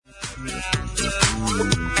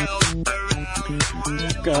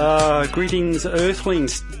Greetings,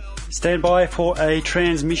 Earthlings. Stand by for a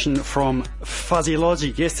transmission from Fuzzy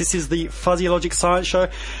Logic. Yes, this is the Fuzzy Logic Science Show,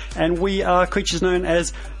 and we are creatures known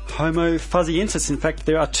as Homo fuzziensis. In fact,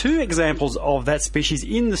 there are two examples of that species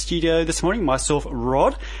in the studio this morning, myself,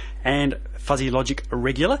 Rod, and Fuzzy Logic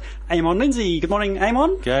regular, Eamon Lindsay. Good morning,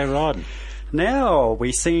 Eamon. G'day, Rod. Now,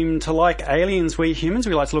 we seem to like aliens, we humans.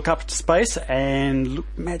 We like to look up to space and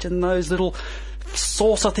imagine those little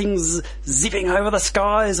saucer things zipping over the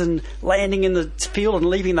skies and landing in the field and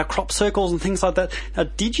leaving the crop circles and things like that. Now,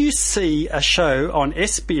 did you see a show on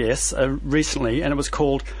SBS recently, and it was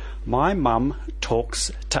called My Mum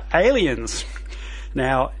Talks to Aliens?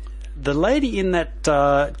 Now, the lady in that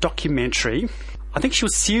documentary, I think she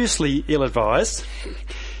was seriously ill-advised.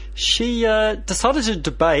 She decided to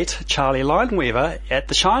debate Charlie Lineweaver at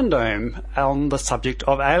the Shine Dome on the subject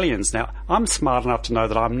of aliens. Now, I'm smart enough to know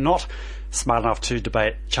that I'm not smart enough to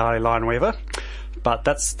debate Charlie Lineweaver, but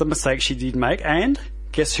that's the mistake she did make. And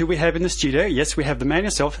guess who we have in the studio? Yes, we have the man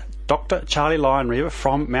himself, Dr. Charlie Lineweaver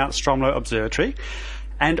from Mount Stromlo Observatory.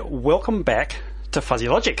 And welcome back to Fuzzy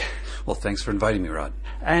Logic. Well, thanks for inviting me, Rod.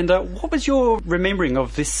 And what was your remembering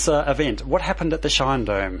of this event? What happened at the Shine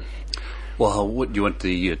Dome? Well, what do you want,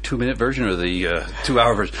 the 2-minute version or the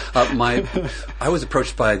 2-hour version? I was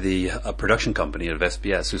approached by the production company of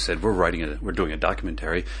SBS who said, we're doing a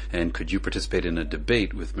documentary, and could you participate in a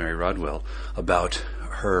debate with Mary Rodwell about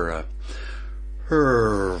her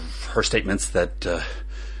statements that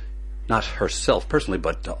not herself personally,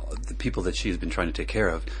 but the people that she's been trying to take care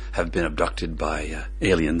of have been abducted by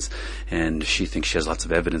aliens, and she thinks she has lots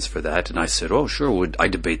of evidence for that. And I said, oh, sure, would I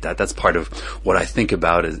debate that? That's part of what I think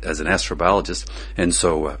about as an astrobiologist. And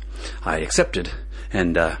so I accepted.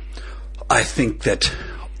 And I think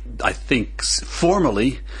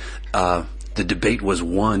formally the debate was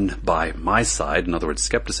won by my side, in other words,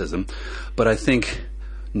 skepticism. But I think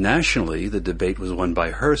nationally, the debate was won by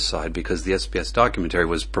her side because the SBS documentary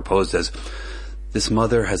was proposed as this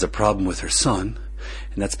mother has a problem with her son,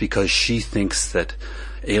 and that's because she thinks that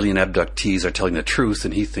alien abductees are telling the truth,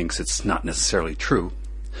 and he thinks it's not necessarily true.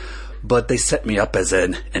 But they set me up as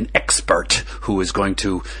an expert who is going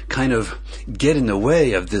to kind of get in the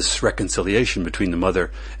way of this reconciliation between the mother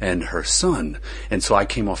and her son. And so I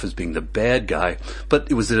came off as being the bad guy. But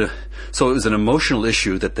it was an emotional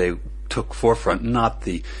issue that they took forefront, not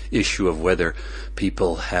the issue of whether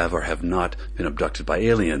people have or have not been abducted by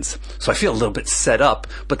aliens. So I feel a little bit set up,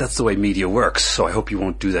 but that's the way media works. So I hope you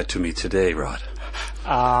won't do that to me today, Rod.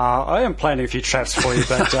 I am planning a few traps for you,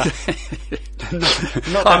 but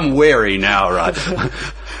I'm wary now, Rod.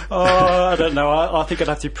 I don't know. I think I'd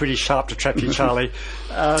have to be pretty sharp to trap you, Charlie.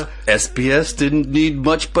 SBS didn't need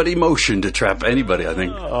much but emotion to trap anybody, I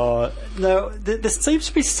think. No, there seems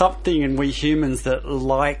to be something in we humans that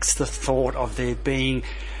likes the thought of there being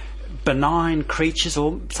benign creatures,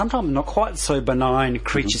 or sometimes not quite so benign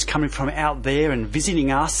creatures, coming from out there and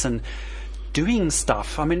visiting us and doing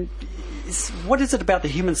stuff. I mean, what is it about the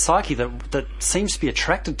human psyche that seems to be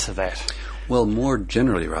attracted to that? Well, more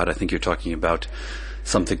generally, Rod, I think you're talking about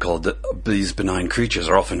something called these benign creatures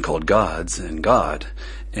are often called gods and God,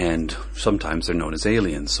 and sometimes they're known as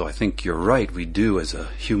aliens. So I think you're right. We do, as a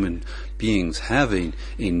human beings, have a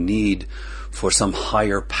need for some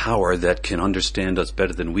higher power that can understand us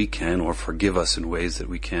better than we can, or forgive us in ways that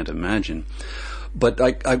we can't imagine. But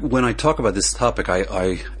when I talk about this topic,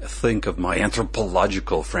 I think of my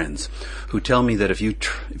anthropological friends who tell me that if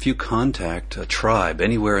you contact a tribe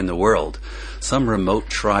anywhere in the world, some remote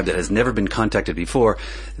tribe that has never been contacted before,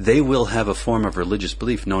 they will have a form of religious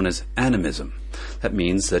belief known as animism. That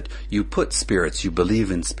means that you put spirits, you believe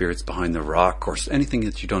in spirits behind the rock, or anything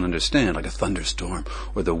that you don't understand, like a thunderstorm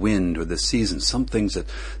or the wind or the seasons, some things that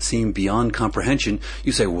seem beyond comprehension.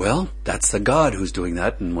 You say, well, that's the God who's doing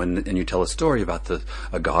that, and you tell a story about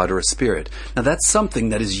a God or a spirit. Now that's something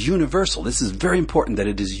that is universal. This is very important, that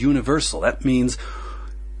it is universal. That means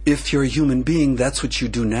if you're a human being, that's what you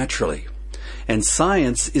do naturally. And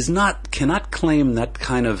science cannot claim that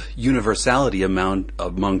kind of universality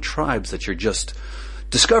among tribes that you're just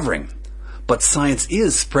discovering. But science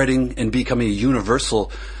is spreading and becoming a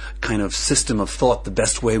universal kind of system of thought, the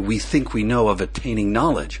best way we think we know of attaining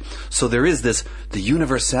knowledge. So there is the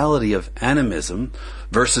universality of animism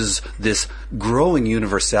versus this growing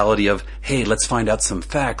universality of, hey, let's find out some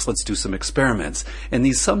facts, let's do some experiments. And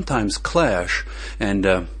these sometimes clash,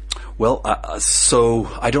 and Well, so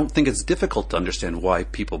I don't think it's difficult to understand why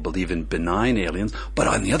people believe in benign aliens, but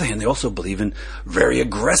on the other hand, they also believe in very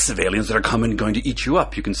aggressive aliens that are coming and going to eat you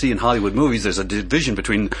up. You can see in Hollywood movies there's a division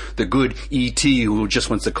between the good E.T. who just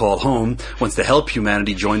wants to call home, wants to help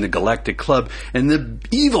humanity join the Galactic Club, and the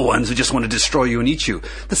evil ones who just want to destroy you and eat you.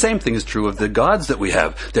 The same thing is true of the gods that we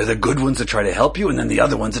have. They're the good ones that try to help you, and then the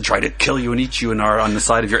other ones that try to kill you and eat you and are on the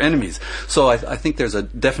side of your enemies. So I think there's a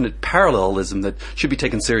definite parallelism that should be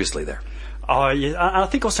taken seriously there. Oh, yeah. I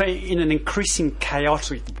think also in an increasing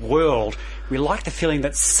chaotic world, we like the feeling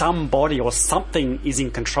that somebody or something is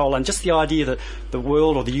in control, and just the idea that the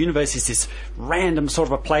world or the universe is this random sort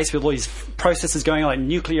of a place with all these processes going on, like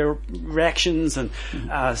nuclear reactions and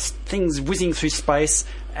things whizzing through space,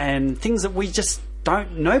 and things that we just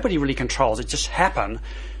nobody really controls. It just happen.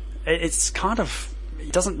 It's kind of,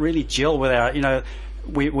 it doesn't really gel with our,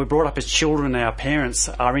 we're brought up as children, our parents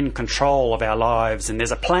are in control of our lives and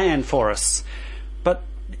there's a plan for us. But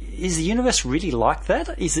is the universe really like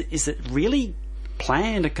that? Is it really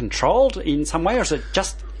planned and controlled in some way, or is it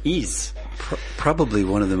just is? Probably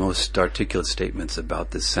one of the most articulate statements about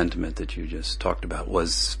this sentiment that you just talked about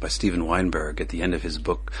was by Steven Weinberg at the end of his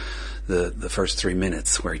book, The First 3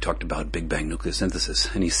 Minutes, where he talked about Big Bang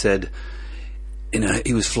nucleosynthesis. And he said,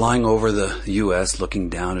 he was flying over the U.S., looking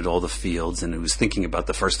down at all the fields, and he was thinking about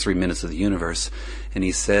the first 3 minutes of the universe. And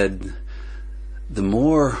he said, the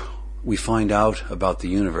more we find out about the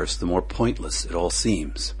universe, the more pointless it all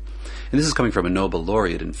seems. And this is coming from a Nobel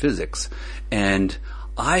laureate in physics. And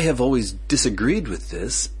I have always disagreed with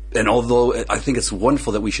this. And although I think it's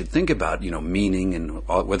wonderful that we should think about, meaning and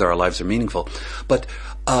whether our lives are meaningful, but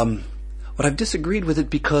I've disagreed with it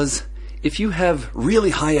because if you have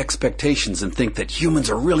really high expectations and think that humans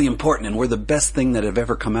are really important and we're the best thing that have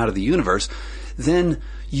ever come out of the universe, then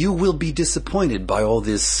you will be disappointed by all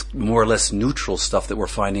this more or less neutral stuff that we're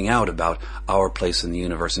finding out about our place in the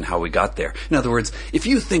universe and how we got there. In other words, if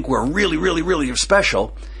you think we're really, really, really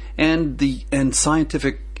special, and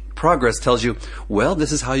scientific progress tells you, well,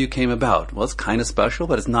 this is how you came about. Well, it's kind of special,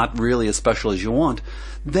 but it's not really as special as you want.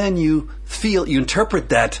 Then you interpret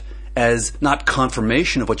that as not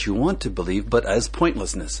confirmation of what you want to believe, but as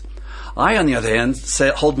pointlessness. I, on the other hand,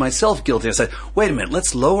 hold myself guilty. I say, wait a minute,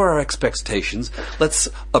 let's lower our expectations. Let's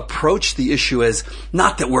approach the issue as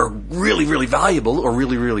not that we're really, really valuable or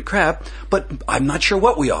really, really crap, but I'm not sure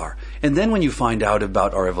what we are. And then when you find out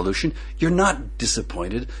about our evolution, you're not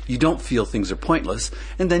disappointed. You don't feel things are pointless.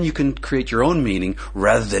 And then you can create your own meaning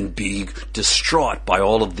rather than be distraught by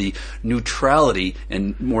all of the neutrality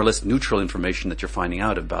and more or less neutral information that you're finding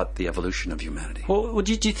out about the evolution of humanity. Well,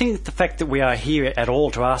 do you think the fact that we are here at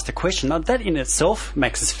all to ask the question, that in itself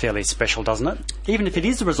makes us fairly special, doesn't it? Even if it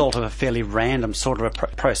is the result of a fairly random sort of a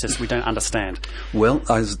process we don't understand. Well,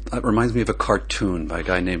 it reminds me of a cartoon by a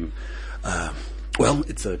guy named...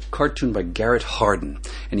 it's a cartoon by Garrett Hardin,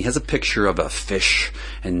 and he has a picture of a fish,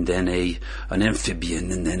 and then an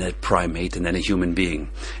amphibian, and then a primate, and then a human being.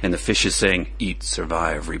 And the fish is saying, eat,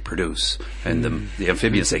 survive, reproduce. And the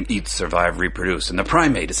amphibian is saying, eat, survive, reproduce. And the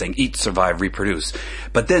primate is saying, eat, survive, reproduce.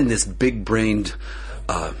 But then this big-brained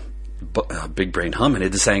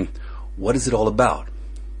hominid is saying, what is it all about?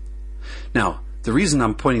 Now, the reason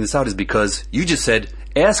I'm pointing this out is because you just said,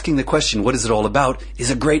 asking the question, what is it all about,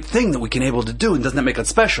 is a great thing that we can able to do, and doesn't that make us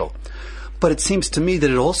special? But it seems to me that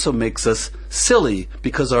it also makes us silly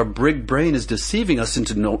because our big brain is deceiving us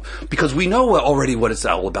because we know already what it's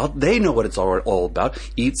all about. They know what it's all about.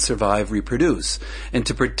 Eat, survive, reproduce. And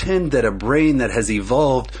to pretend that a brain that has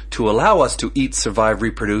evolved to allow us to eat, survive,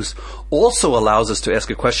 reproduce also allows us to ask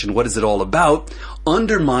a question, what is it all about,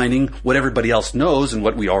 undermining what everybody else knows and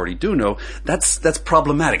what we already do know, that's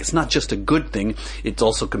problematic. It's not just a good thing. It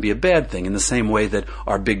also can be a bad thing in the same way that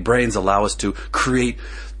our big brains allow us to create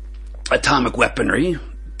atomic weaponry,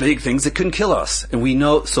 big things that couldn't kill us. And we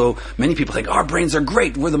know, so many people think our brains are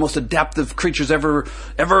great. We're the most adaptive creatures ever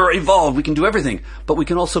evolved. We can do everything. But we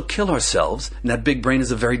can also kill ourselves. And that big brain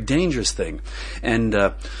is a very dangerous thing. And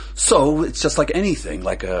so it's just like anything,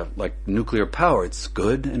 like nuclear power. It's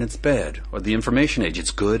good and it's bad. Or the information age,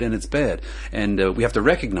 it's good and it's bad. And we have to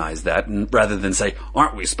recognize that, and rather than say,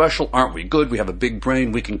 aren't we special? Aren't we good? We have a big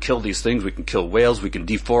brain. We can kill these things. We can kill whales. We can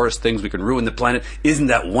deforest things. We can ruin the planet. Isn't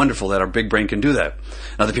that wonderful that our big brain can do that?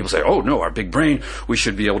 Now, other people say, oh no, our big brain, we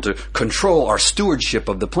should be able to control our stewardship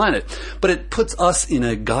of the planet. But it puts us in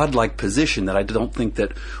a godlike position that I don't think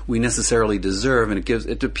that we necessarily deserve, and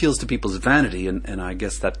it appeals to people's vanity, and I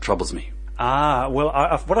guess that troubles me. What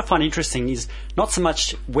I find interesting is not so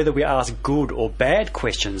much whether we ask good or bad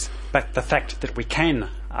questions, but the fact that we can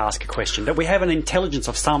ask a question, that we have an intelligence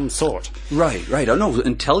of some sort. Right. Oh, no,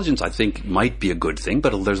 intelligence, I think, might be a good thing,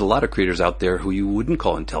 but there's a lot of creatures out there who you wouldn't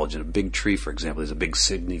call intelligent. A big tree, for example, is a big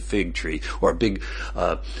Sydney fig tree, or a big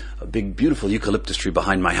beautiful eucalyptus tree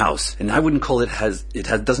behind my house. And I wouldn't call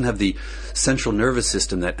doesn't have the central nervous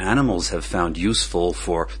system that animals have found useful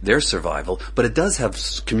for their survival, but it does have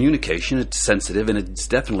communication, it's sensitive, and it's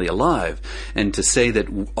definitely alive. And to say that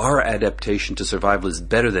our adaptation to survival is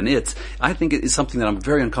better than its, I think it is something that I'm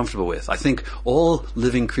very uncomfortable with. I think all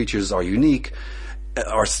living creatures are unique, we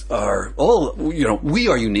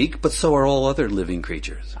are unique, but so are all other living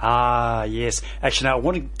creatures. Ah, yes. Actually, now I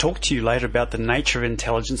want to talk to you later about the nature of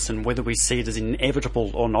intelligence and whether we see it as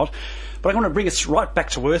inevitable or not. But I want to bring us right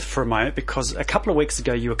back to Earth for a moment, because a couple of weeks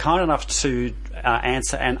ago you were kind enough to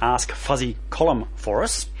answer and ask Fuzzy column for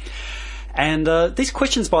us. And these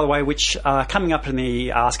questions, by the way, which are coming up in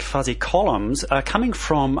the Ask Fuzzy columns, are coming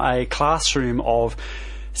from a classroom of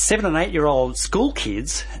 7 and 8 year old school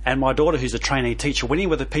kids, and my daughter, who's a trainee teacher, went in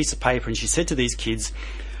with a piece of paper and she said to these kids,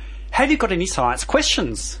 "Have you got any science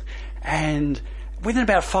questions?" And within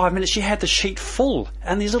about 5 minutes she had the sheet full,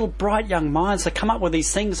 and these little bright young minds, they come up with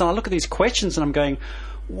these things, and I look at these questions and I'm going,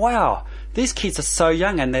 wow, these kids are so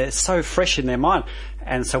young and they're so fresh in their mind.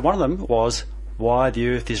 And so one of them was why the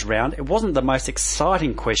Earth is round. It wasn't the most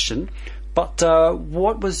exciting question, but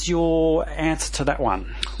what was your answer to that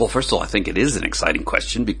one? Well, first of all, I think it is an exciting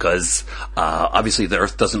question because obviously the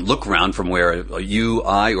Earth doesn't look round from where you,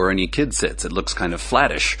 I, or any kid sits. It looks kind of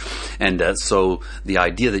flattish. And so the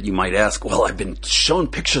idea that you might ask, well, I've been shown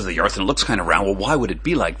pictures of the Earth and it looks kind of round. Well, why would it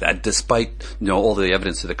be like that despite all the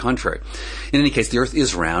evidence to the contrary? In any case, the Earth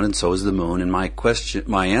is round and so is the Moon. And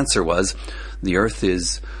my answer was the Earth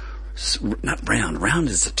is not round. Round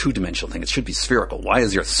is a two-dimensional thing. It should be spherical. Why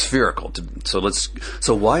is the Earth spherical?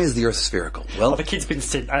 So why is the Earth spherical? Well, the kid's been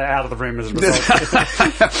sent out of the room as a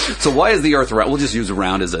result. So why is the Earth round? We'll just use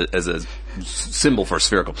round as a symbol for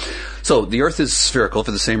spherical. So the Earth is spherical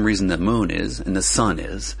for the same reason the Moon is, and the Sun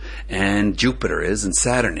is, and Jupiter is, and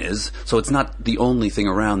Saturn is. So it's not the only thing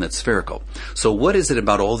around that's spherical. So what is it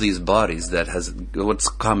about all these bodies that has, what's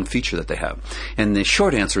the common feature that they have? And the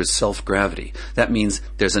short answer is self-gravity. That means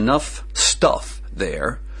there's enough stuff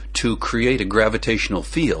there to create a gravitational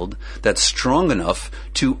field that's strong enough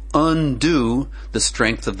to undo the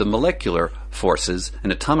strength of the molecular forces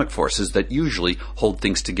and atomic forces that usually hold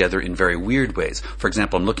things together in very weird ways. For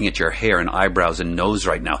example, I'm looking at your hair and eyebrows and nose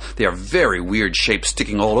right now. They are very weird shapes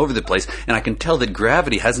sticking all over the place, and I can tell that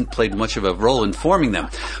gravity hasn't played much of a role in forming them.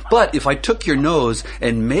 But if I took your nose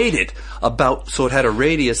and made it so it had a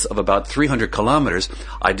radius of about 300 kilometers,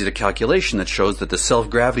 I did a calculation that shows that the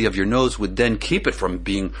self-gravity of your nose would then keep it from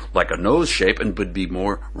being like a nose shape and would be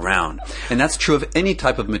more round. And that's true of any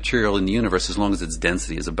type of material in the universe as long as its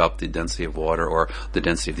density is about the density of water or the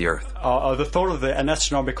density of the Earth. The thought of an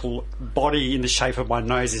astronomical body in the shape of my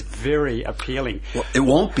nose is very appealing. Well, it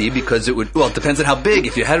won't be because it depends on how big.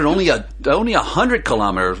 If you had it only 100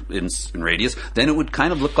 kilometers in radius, then it would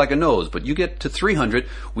kind of look like a nose. But you get to 300,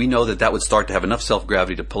 we know that would start to have enough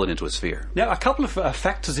self-gravity to pull it into a sphere. Now, a couple of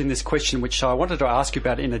factors in this question which I wanted to ask you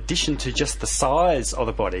about in addition to just the size of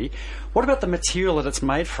the body. What about the material that it's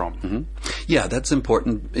made from? Mm-hmm. Yeah, that's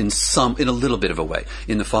important in a little bit of a way,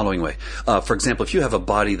 in the following way. For example, if you have a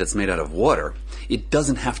body that's made out of water, it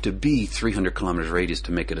doesn't have to be 300 kilometers radius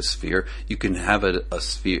to make it a sphere. You can have a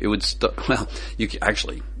sphere. It would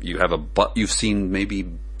you've seen maybe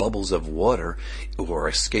bubbles of water or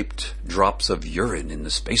escaped drops of urine in the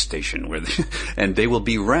space station and they will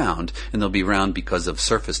be round, and they'll be round because of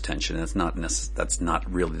surface tension. That's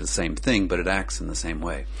not really the same thing, but it acts in the same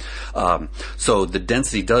way. So the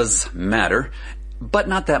density does matter, but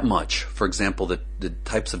not that much. For example, the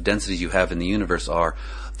types of densities you have in the universe are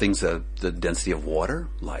things the density of water,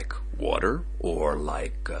 or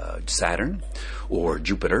like Saturn, or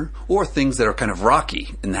Jupiter, or things that are kind of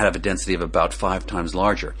rocky and have a density of about 5 times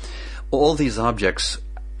larger. All these objects,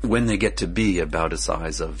 when they get to be about a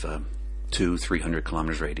size of 200-300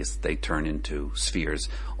 kilometers radius, they turn into spheres,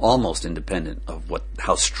 almost independent of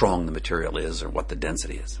how strong the material is or what the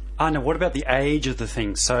density is. Now, what about the age of the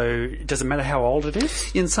thing? So, does it matter how old it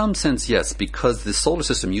is? In some sense, yes, because the solar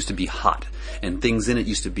system used to be hot, and things in it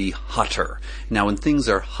used to be hotter. Now, when things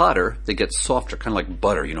are hotter, they get softer, kind of like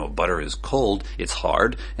butter. Butter is cold, it's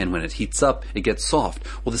hard, and when it heats up, it gets soft.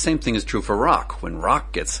 Well, the same thing is true for rock. When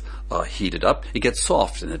rock gets heated up, it gets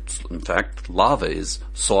soft, and in fact, lava is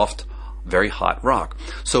soft, very hot rock.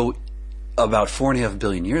 So, about 4.5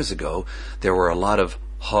 billion years ago, there were a lot of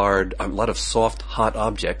soft, hot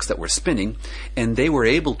objects that were spinning, and they were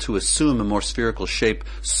able to assume a more spherical shape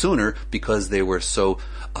sooner because they were so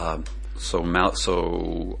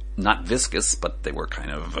so not viscous, but they were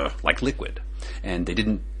kind of like liquid, and they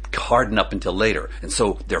didn't harden up until later. And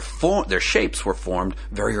so their shapes were formed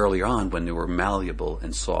very early on when they were malleable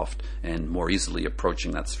and soft and more easily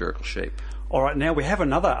approaching that spherical shape. All right, now we have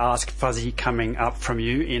another Ask Fuzzy coming up from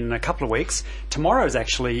you in a couple of weeks. Tomorrow's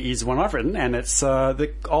actually is one I've written, and it's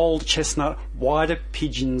the old chestnut, why do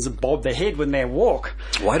pigeons bob their head when they walk?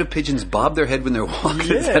 Why do pigeons bob their head when they're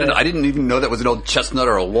walking? Yeah. I didn't even know that was an old chestnut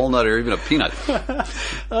or a walnut or even a peanut. Yeah.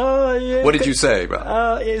 What did you say,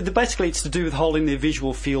 bro? Basically, it's to do with holding their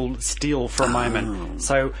visual field still for a moment.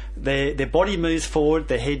 So their body moves forward,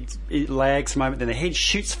 their head lags a moment, then their head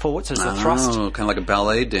shoots forward, so it's a thrust. Kind of like a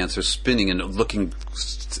ballet dancer spinning and looking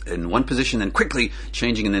in one position, then quickly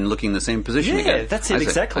changing and then looking in the same position again. Yeah, that's it,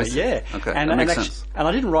 exactly, yeah. Okay, and, that makes actually, sense. And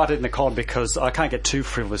I didn't write it in the column because I can't get too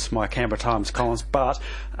frivolous with my Canberra Times columns, but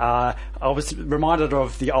I was reminded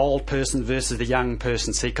of the old person versus the young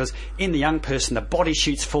person, because in the young person, the body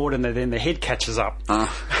shoots forward and then the head catches up. And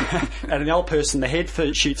in the old person, the head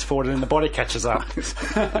shoots forward and then the body catches up.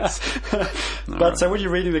 So when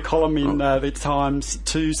you're reading the column in the Times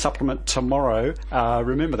 2 supplement tomorrow,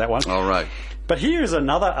 remember that one. All right. But here's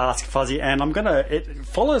another Ask Fuzzy, and it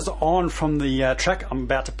follows on from the track I'm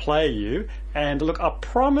about to play you. And look, I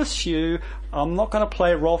promise you, I'm not going to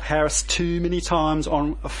play Rolf Harris too many times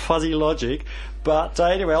on Fuzzy Logic, but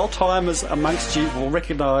anyway, old timers amongst you will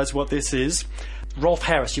recognise what this is. Rolf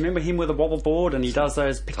Harris, you remember him with a wobble board, and he does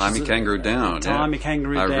those pictures. Timey Kangaroo Down. Timey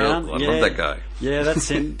Kangaroo Down. I love that guy. Yeah, that's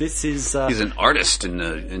him. This is. He's an artist in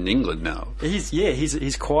England now.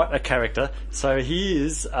 He's quite a character. So he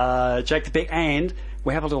is Jake the Beck, and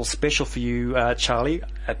we have a little special for you, Charlie,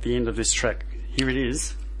 at the end of this track. Here it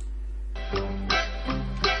is.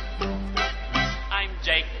 I'm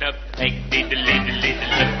Jake the Beck,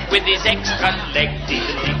 diddle-diddle-diddle, with his extra leg,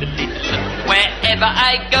 diddle-diddle-diddle. Wherever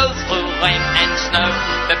I go through rain and snow,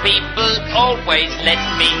 the people always let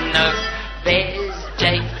me know. There's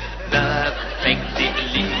Jake the Beck,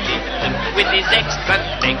 diddle-diddle-diddle, with his extra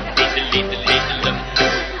leg, diddle-diddle-diddle.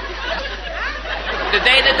 The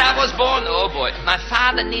day that I was born, oh boy, my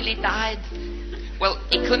father nearly died. Well,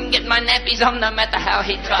 he couldn't get my nappies on no matter how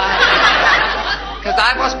he tried. Because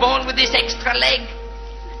I was born with this extra leg.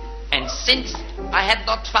 And since I had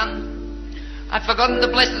not fun, I've forgotten the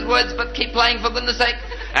blessed words, but keep playing for goodness sake.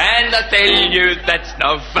 And I tell you that's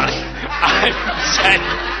no fun. I'm Jake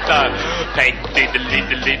the Beck,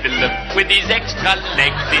 diddle-diddle-diddle, with his extra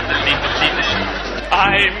leg, diddle-diddle-diddle.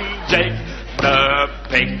 I'm Jake the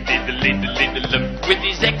Beck, diddle-diddle-diddle, with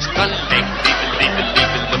his extra leg,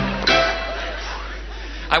 diddle-diddle-diddle.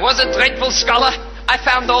 I was a dreadful scholar. I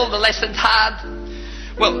found all the lessons hard.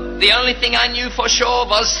 Well, the only thing I knew for sure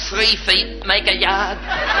was 3 feet make a yard.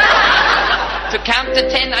 To count to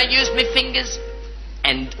 10, I used my fingers.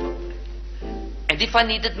 And if I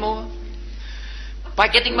needed more, by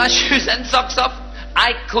getting my shoes and socks off,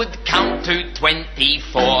 I could count to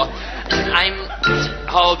 24.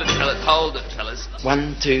 Hold it, fellas.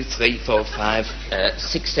 1, 2, 3, 4, 5,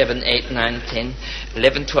 6, 7, 8, 9, 10,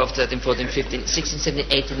 11, 12, 13, 14, 15, 16,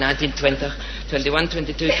 17, 18, 19, 20, 21,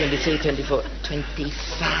 22, 23, 24,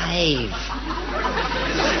 25.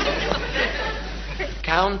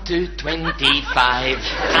 Count to 25.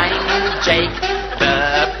 I'm Jake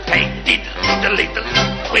the Beck, diddle-diddle,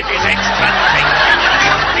 with his extra leg.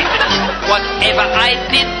 Whatever I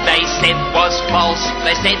did, they said was false.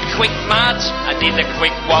 They said, quick march, I did a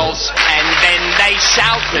quick waltz. And then they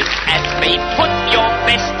shouted at me, put your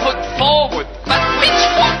best foot forward. But which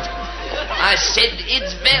foot? I said,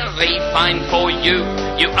 it's very fine for you.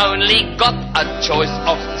 You only got a choice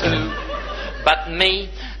of 2. But me,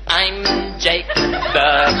 I'm Jake the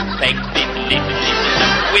Beck,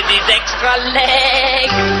 with his extra leg.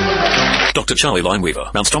 Dr. Charlie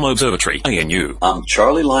Lineweaver, Mount Stromlo Observatory, ANU. I'm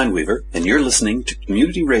Charlie Lineweaver, and you're listening to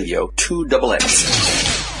Community Radio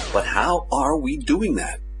 2XX. But how are we doing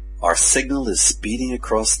that? Our signal is speeding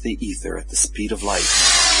across the ether at the speed of light.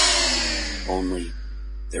 Only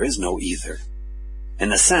there is no ether.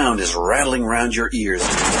 And the sound is rattling round your ears,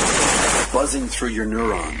 buzzing through your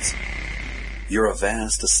neurons. You're a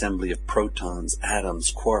vast assembly of protons,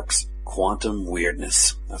 atoms, quarks, quantum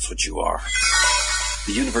weirdness. That's what you are.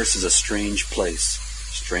 The universe is a strange place.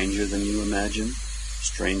 Stranger than you imagine.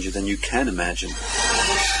 Stranger than you can imagine.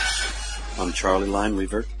 I'm Charlie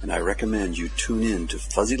Lineweaver, and I recommend you tune in to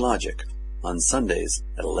Fuzzy Logic on Sundays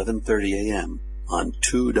at 11:30 a.m. on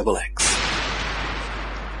 2XX.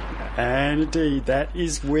 And indeed, that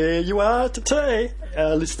is where you are today,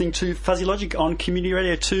 listening to Fuzzy Logic on Community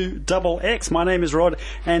Radio 2XX. My name is Rod,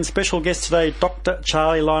 and special guest today, Dr.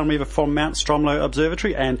 Charlie Lineweaver from Mount Stromlo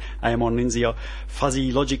Observatory, and Eamon Lindsay, a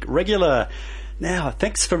Fuzzy Logic regular. Now,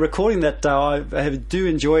 thanks for recording that. I do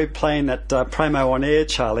enjoy playing that promo on air,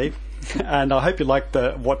 Charlie. And I hope you liked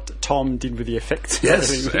what Tom did with the effects.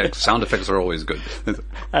 Yes, sound effects are always good.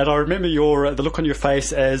 And I remember the look on your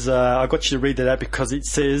face as I got you to read that out, because it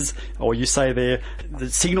says, or you say there, the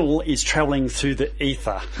signal is travelling through the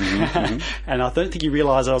ether. Mm-hmm. And I don't think you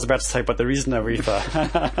realised I was about to say, but there is no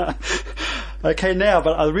ether. Okay, now,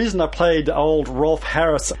 but the reason I played old Rolf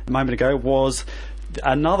Harris a moment ago was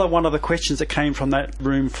another one of the questions that came from that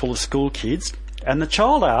room full of school kids. And the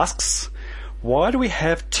child asks, why do we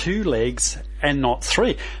have 2 legs and not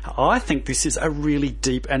 3? I think this is a really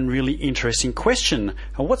deep and really interesting question.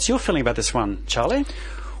 What's your feeling about this one, Charlie?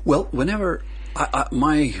 Well, whenever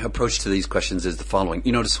my approach to these questions is the following.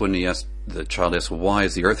 You notice when the child asks, why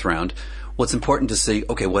is the Earth round? What's important to see,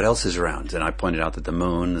 okay, what else is around? And I pointed out that the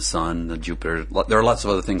moon, the sun, the Jupiter, there are lots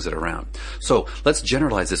of other things that are around. So let's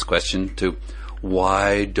generalize this question to,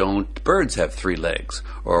 why don't birds have 3 legs?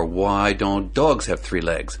 Or why don't dogs have 3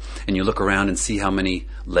 legs? And you look around and see how many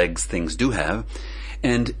legs things do have.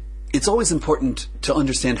 And it's always important to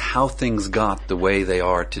understand how things got the way they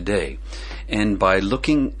are today. And by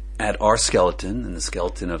looking at our skeleton and the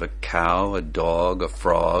skeleton of a cow, a dog, a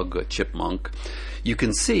frog, a chipmunk, you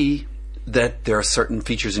can see that there are certain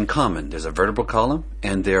features in common. There's a vertebral column,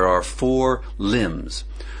 and there are 4 limbs.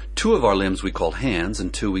 2 of our limbs we call hands,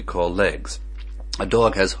 and 2 we call legs. A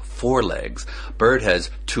dog has 4 legs. A bird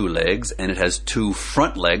has 2 legs, and it has 2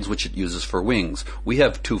 front legs, which it uses for wings. We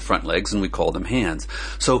have 2 front legs, and we call them hands.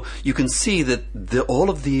 So you can see that all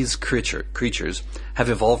of these creatures have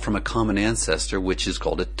evolved from a common ancestor, which is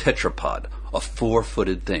called a tetrapod, a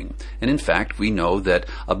 4-footed thing. And in fact, we know that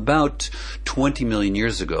about 20 million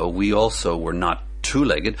years ago, we also were not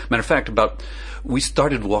 2-legged. Matter of fact, we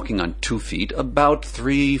started walking on 2 feet about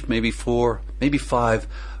 3, maybe 4, maybe 5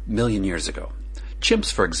 million years ago.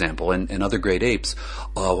 Chimps, for example, and other great apes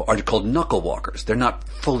are called knuckle walkers. They're not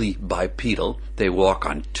fully bipedal. They walk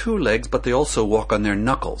on 2 legs, but they also walk on their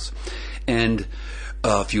knuckles. And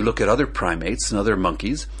if you look at other primates and other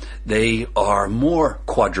monkeys, they are more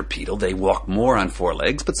quadrupedal. They walk more on 4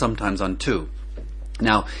 legs, but sometimes on 2.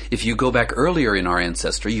 Now, if you go back earlier in our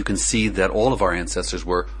ancestry, you can see that all of our ancestors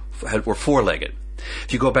were 4-legged.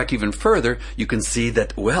 If you go back even further, you can see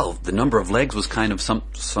that, well, the number of legs was kind of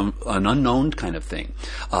an unknown kind of thing.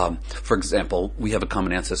 For example, we have a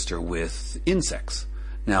common ancestor with insects.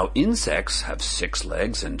 Now, insects have 6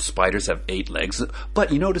 legs and spiders have 8 legs,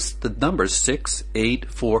 but you notice the numbers 6,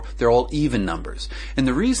 8, 4, they're all even numbers. And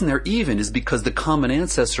the reason they're even is because the common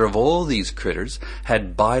ancestor of all these critters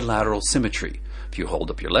had bilateral symmetry. If you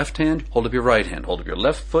hold up your left hand, hold up your right hand, hold up your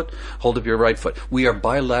left foot, hold up your right foot. We are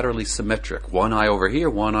bilaterally symmetric. One eye over here,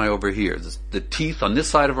 one eye over here. The teeth on this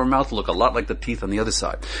side of our mouth look a lot like the teeth on the other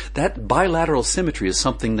side. That bilateral symmetry is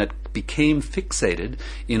something that became fixated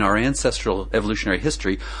in our ancestral evolutionary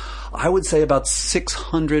history, I would say about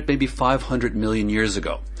 600, maybe 500 million years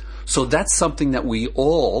ago. So that's something that we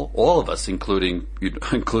all of us, including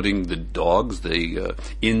the dogs, the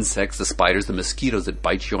insects, the spiders, the mosquitoes that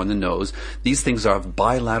bite you on the nose, these things are of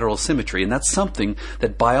bilateral symmetry, and that's something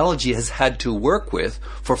that biology has had to work with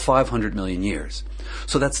for 500 million years.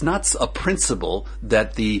 So that's not a principle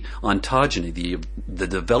that the ontogeny, the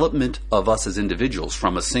development of us as individuals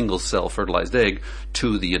from a single cell fertilized egg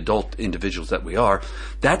to the adult individuals that we are,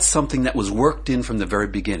 that's something that was worked in from the very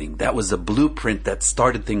beginning. That was a blueprint that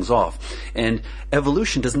started things off. And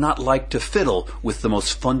evolution does not like to fiddle with the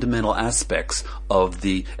most fundamental aspects of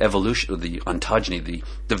the evolution, of the ontogeny, the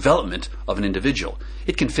development of an individual.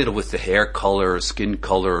 It can fiddle with the hair color, or skin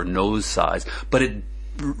color, or nose size, but it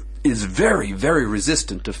is very, very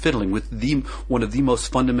resistant to fiddling with one of the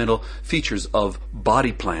most fundamental features of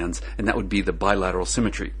body plans, and that would be the bilateral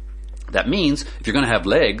symmetry. That means if you're going to have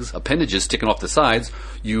legs, appendages sticking off the sides,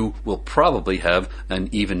 you will probably have an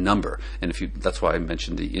even number. And that's why I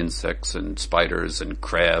mentioned the insects and spiders and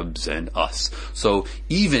crabs and us. So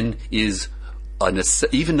even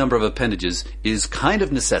number of appendages is kind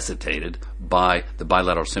of necessitated by the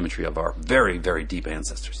bilateral symmetry of our very, very deep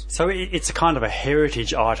ancestors. So it's a kind of a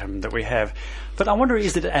heritage item that we have. But I wonder,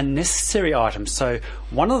 is it a necessary item? So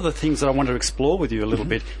one of the things that I want to explore with you a little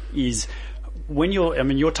bit is when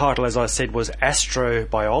your title, as I said, was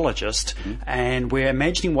astrobiologist, and we're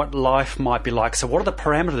imagining what life might be like. So what are the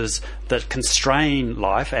parameters that constrain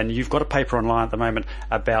life? And you've got a paper online at the moment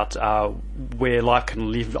about where life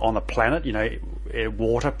can live on the planet,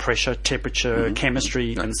 water, pressure, temperature,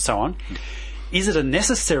 chemistry, and so on. Is it a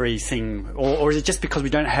necessary thing, or is it just because we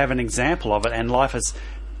don't have an example of it and life has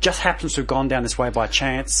just happens to have gone down this way by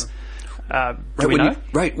chance? Do we know?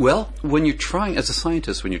 Right. Well, when you're trying, as a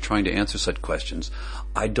scientist, when you're trying to answer such questions,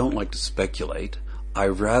 I don't like to speculate. I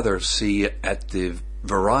rather see at the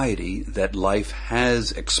variety that life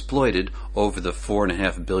has exploited over the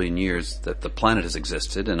 4.5 billion years that the planet has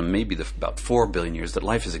existed, and maybe about 4 billion years that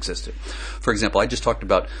life has existed. For example, I just talked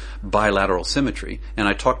about bilateral symmetry, and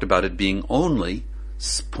I talked about it being only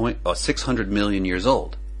 600 million years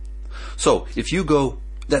old. So if you go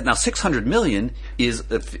that now 600 million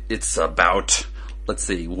it's about, let's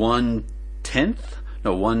see,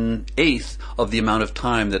 1/8 of the amount of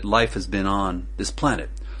time that life has been on this planet.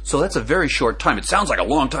 So that's a very short time. It sounds like a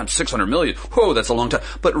long time, 600 million. Whoa, that's a long time.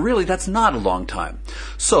 But really, that's not a long time.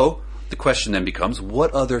 So the question then becomes, what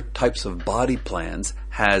other types of body plans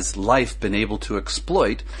has life been able to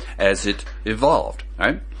exploit as it evolved,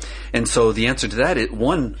 right? And so the answer to that,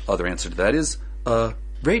 one other answer to that is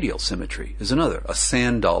radial symmetry is another. A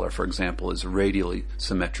sand dollar, for example, is radially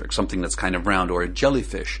symmetric, something that's kind of round, or a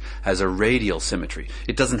jellyfish has a radial symmetry.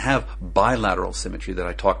 It doesn't have bilateral symmetry that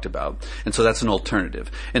I talked about, and so that's an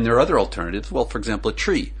alternative. And there are other alternatives. Well, for example, a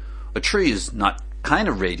tree. A tree is not kind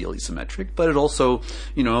of radially symmetric, but it also,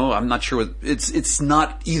 I'm not sure, it's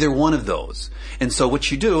not either one of those. And so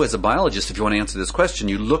what you do as a biologist, if you want to answer this question,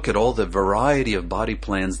 you look at all the variety of body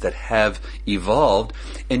plans that have evolved,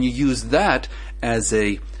 and you use that as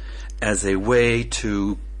a way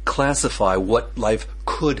to classify what life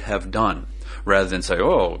could have done, rather than say,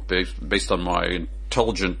 based on my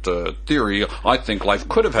intelligent theory, I think life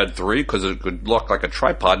could have had 3 because it could look like a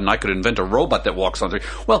tripod and I could invent a robot that walks on 3.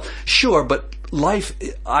 Well, sure, but life,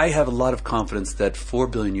 I have a lot of confidence that 4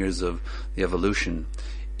 billion years of the evolution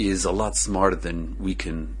is a lot smarter than we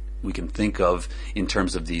can think of in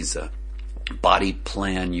terms of these body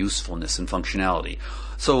plan usefulness and functionality.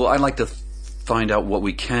 So I like to find out what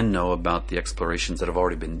we can know about the explorations that have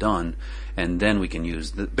already been done, and then we can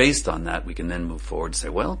based on that, we can then move forward and say,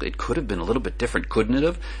 well, it could have been a little bit different, couldn't it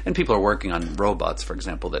have? And people are working on robots, for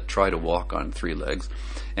example, that try to walk on 3 legs.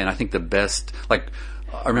 And I think the best, I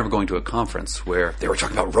remember going to a conference where they were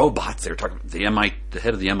talking about robots. They were talking, the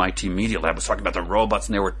head of the MIT Media Lab was talking about the robots,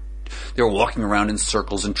 and they were walking around in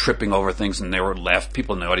circles and tripping over things, and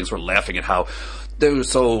people in the audience were laughing at how they were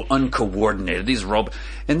so uncoordinated, these robots.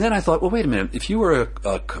 And then I thought, well, wait a minute, if you were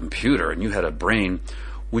a computer and you had a brain,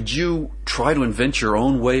 would you try to invent your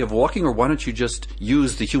own way of walking, or why don't you just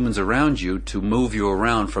use the humans around you to move you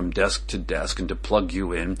around from desk to desk and to plug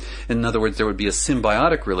you in? In other words, there would be a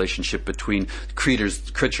symbiotic relationship between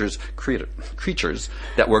creatures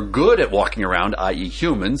that were good at walking around, i.e.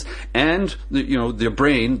 humans, and their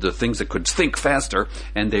brain, the things that could think faster,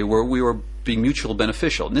 and we were being mutually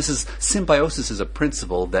beneficial. And symbiosis is a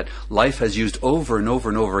principle that life has used over and over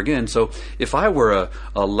and over again. So if I were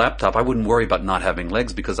a laptop, I wouldn't worry about not having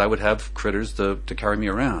legs because I would have critters to carry me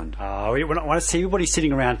around. When I see everybody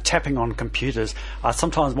sitting around tapping on computers, I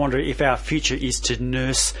sometimes wonder if our future is to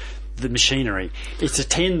nurse the machinery. It's to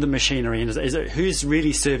tend the machinery, and is it who's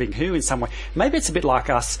really serving who in some way. Maybe it's a bit like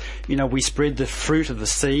us. We spread the fruit of the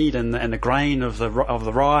seed and the grain of the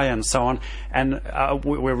rye and so on, and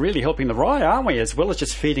we're really helping the rye, aren't we? As well as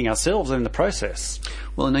just feeding ourselves in the process.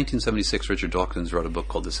 Well, in 1976, Richard Dawkins wrote a book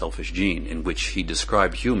called The Selfish Gene, in which he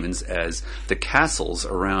described humans as the castles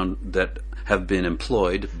around that have been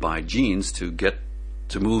employed by genes to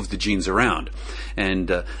move the genes around. And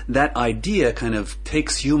that idea kind of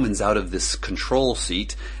takes humans out of this control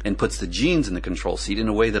seat and puts the genes in the control seat in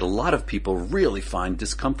a way that a lot of people really find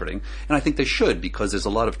discomforting. And I think they should, because there's a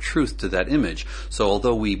lot of truth to that image. So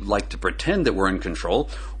although we like to pretend that we're in control,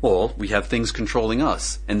 well, we have things controlling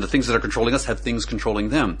us. And the things that are controlling us have things controlling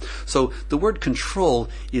them. So the word control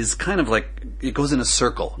is kind of like, it goes in a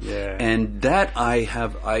circle. Yeah. And that I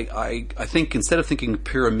think instead of thinking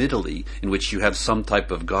pyramidally, in which you have some type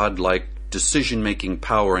of godlike decision-making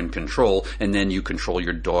power and control, and then you control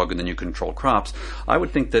your dog, and then you control crops, I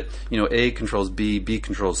would think that A controls B, B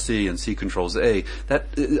controls C, and C controls A. That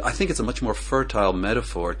I think it's a much more fertile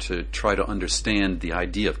metaphor to try to understand the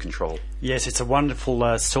idea of control. Yes, it's a wonderful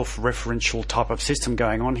self-referential type of system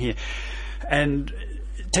going on here, and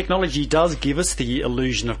technology does give us the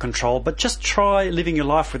illusion of control, but just try living your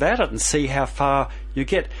life without it and see how far you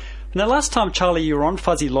get. Now, last time, Charlie, you were on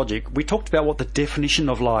Fuzzy Logic, we talked about what the definition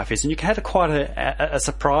of life is, and you had quite a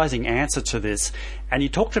surprising answer to this. And you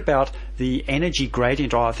talked about the energy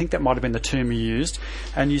gradient, or I think that might have been the term you used.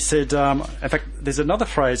 And you said, in fact, there's another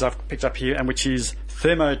phrase I've picked up here, and which is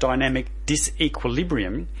thermodynamic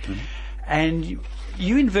disequilibrium. Mm-hmm. And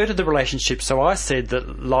you inverted the relationship. So I said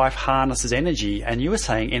that life harnesses energy, and you were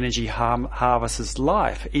saying energy harnesses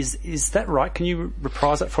life. Is that right? Can you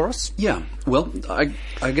reprise that for us? Yeah. Well,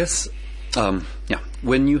 I guess,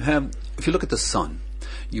 when if you look at the sun,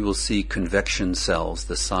 you will see convection cells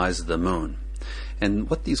the size of the moon. And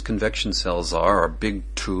what these convection cells are big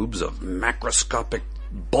tubes of macroscopic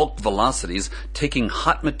bulk velocities taking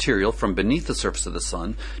hot material from beneath the surface of the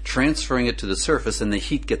sun, transferring it to the surface, and the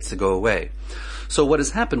heat gets to go away. So what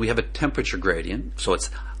has happened, we have a temperature gradient, so it's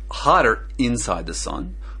hotter inside the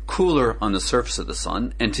sun, cooler on the surface of the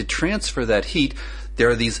sun, and to transfer that heat, there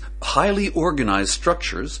are these highly organized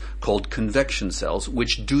structures called convection cells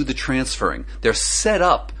which do the transferring. They're set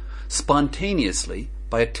up spontaneously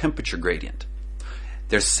by a temperature gradient.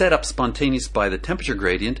 They're set up spontaneously by the temperature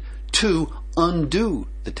gradient to undo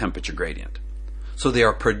the temperature gradient. So they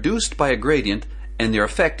are produced by a gradient, and their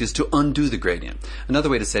effect is to undo the gradient. Another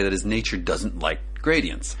way to say that is nature doesn't like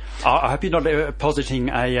gradients. I hope you're not positing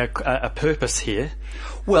a purpose here.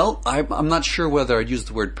 Well, I'm not sure whether I'd use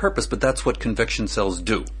the word purpose, but that's what convection cells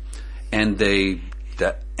do. And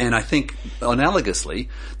I think analogously,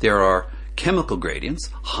 there are chemical gradients,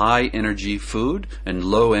 high energy food and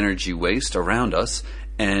low energy waste around us,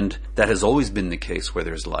 and that has always been the case where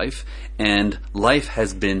there's life, and life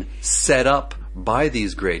has been set up by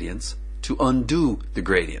these gradients to undo the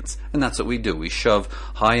gradients. And that's what we do. We shove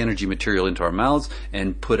high energy material into our mouths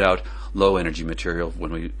and put out low energy material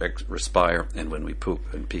when we respire and when we poop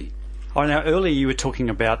and pee. Oh, now earlier you were talking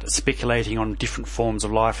about speculating on different forms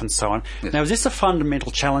of life and so on. Yes. Now, is this a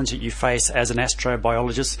fundamental challenge that you face as an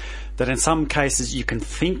astrobiologist, that in some cases you can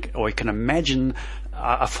think or you can imagine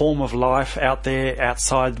a form of life out there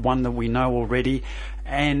outside one that we know already,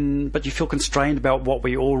 but you feel constrained about what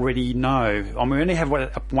we already know? I mean, we only have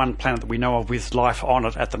one planet that we know of with life on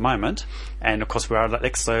it at the moment, and of course there are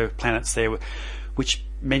exoplanets there which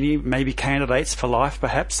many may be candidates for life,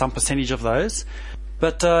 perhaps some percentage of those.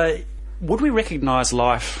 But would we recognise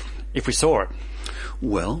life if we saw it?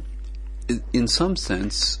 Well, in some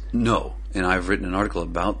sense, no. And I've written an article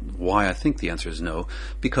about why I think the answer is no,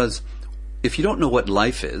 because if you don't know what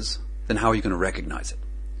life is, then how are you going to recognize it?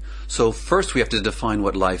 So first we have to define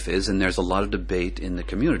what life is, and there's a lot of debate in the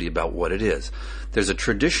community about what it is. There's a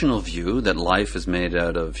traditional view that life is made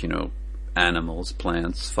out of, animals,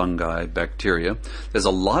 plants, fungi, bacteria. There's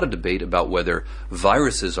a lot of debate about whether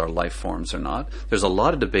viruses are life forms or not. There's a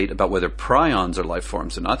lot of debate about whether prions are life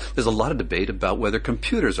forms or not. There's a lot of debate about whether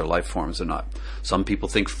computers are life forms or not. Some people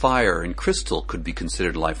think fire and crystal could be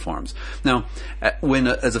considered life forms. Now, when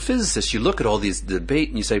as a physicist you look at all these debate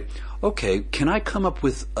and you say, okay, can I come up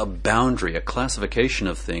with a boundary, a classification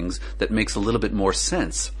of things that makes a little bit more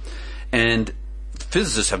sense? And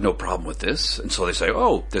physicists have no problem with this, and so they say,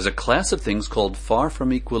 there's a class of things called far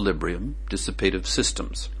from equilibrium dissipative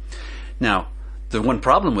systems. Now, the one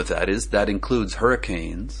problem with that is that includes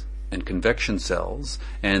hurricanes and convection cells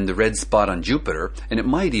and the red spot on Jupiter, and it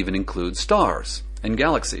might even include stars and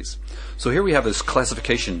galaxies. So here we have this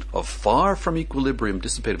classification of far from equilibrium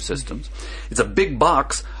dissipative systems. It's a big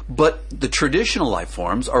box, but the traditional life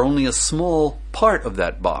forms are only a small part of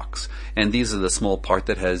that box. And these are the small part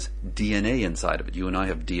that has DNA inside of it. You and I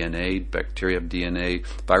have DNA, bacteria have DNA,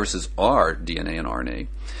 viruses are DNA and RNA.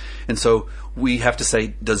 And so we have to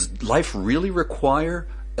say, does life really require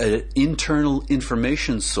an internal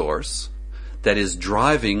information source that is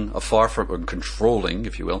driving a far from, or controlling,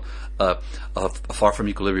 if you will, a far from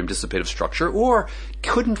equilibrium dissipative structure? Or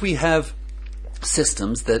couldn't we have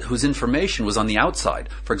systems whose information was on the outside?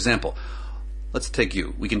 For example, let's take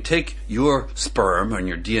you. We can take your sperm and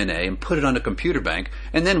your DNA and put it on a computer bank,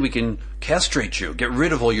 and then we can castrate you, get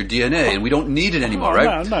rid of all your DNA, and we don't need it anymore,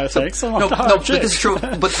 right? No, thanks. No, but this is true.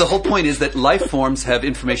 But the whole point is that life forms have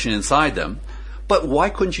information inside them. But why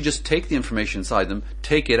couldn't you just take the information inside them,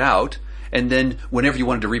 take it out, and then whenever you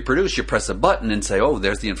wanted to reproduce, you press a button and say,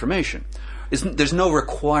 there's the information? There's no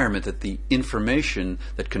requirement that the information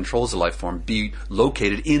that controls the life form be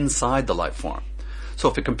located inside the life form. So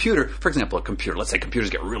if a computer, for example, let's say computers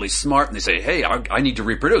get really smart and they say, hey, I need to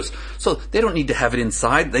reproduce. So they don't need to have it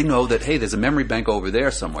inside. They know that, hey, there's a memory bank over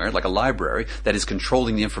there somewhere, like a library, that is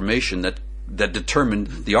controlling the information that determined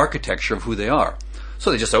the architecture of who they are. So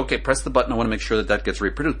they just say, okay, press the button, I want to make sure that gets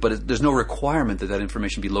reproduced. But there's no requirement that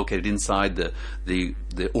information be located inside the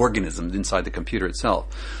organism, inside the computer itself.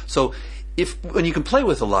 So when you can play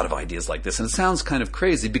with a lot of ideas like this, and it sounds kind of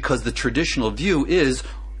crazy because the traditional view is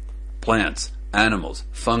plants, animals,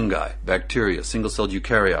 fungi, bacteria, single-celled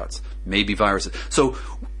eukaryotes, maybe viruses. So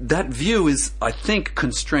that view is, I think,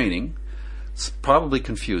 constraining. It's probably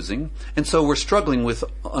confusing, and so we're struggling with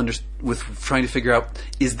trying to figure out,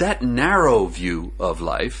 is that narrow view of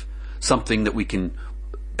life something that we can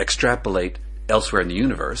extrapolate elsewhere in the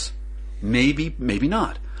universe? Maybe, maybe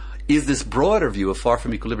not. Is this broader view of far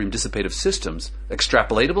from equilibrium dissipative systems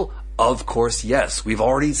extrapolatable? Of course, yes. We've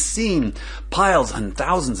already seen piles and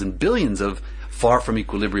thousands and billions of far from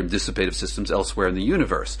equilibrium dissipative systems elsewhere in the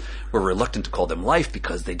universe. We're reluctant to call them life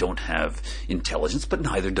because they don't have intelligence, but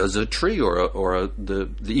neither does a tree or the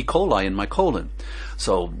E. coli in my colon.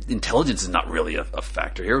 So intelligence is not really a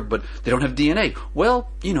factor here, but they don't have DNA. Well,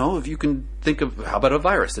 if you can think of, how about a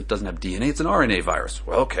virus that doesn't have DNA? It's an RNA virus.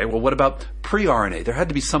 Well, okay, what about pre-RNA? There had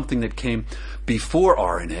to be something that came before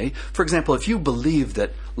RNA. For example, if you believe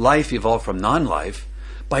that life evolved from non-life,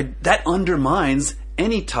 that undermines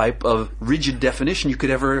any type of rigid definition you could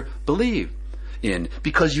ever believe in.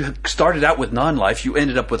 Because you have started out with non-life, you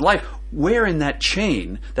ended up with life. Where in that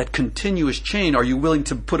chain, that continuous chain, are you willing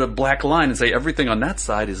to put a black line and say everything on that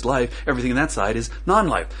side is life, everything on that side is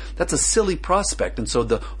non-life? That's a silly prospect. And so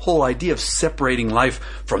the whole idea of separating life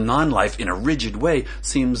from non-life in a rigid way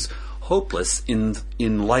seems hopeless in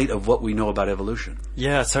light of what we know about evolution.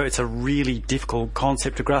 Yeah, so it's a really difficult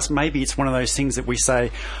concept to grasp. Maybe it's one of those things that we say,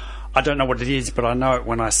 I don't know what it is, but I know it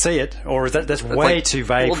when I see it, or is that's way too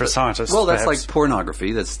vague for scientists? Well, that's perhaps. like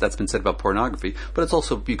pornography. That's been said about pornography, but it's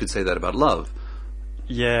also, you could say that about love.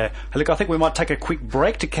 Yeah. Hey, look, I think we might take a quick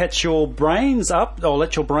break to catch your brains up, or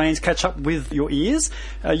let your brains catch up with your ears.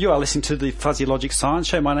 You are listening to the Fuzzy Logic Science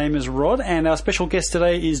Show. My name is Rod, and our special guest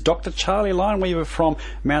today is Dr. Charlie Lineweaver from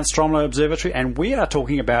Mount Stromlo Observatory, and we are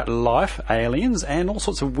talking about life, aliens, and all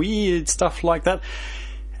sorts of weird stuff like that.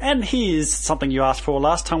 And here's something you asked for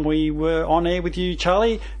last time we were on air with you,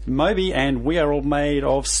 Charlie. Moby and We Are All Made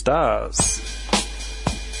of Stars.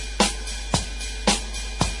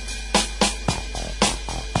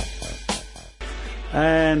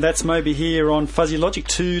 And that's Moby here on Fuzzy Logic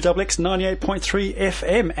 2XX 98.3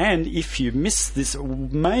 FM. And if you missed this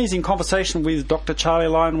amazing conversation with Dr. Charlie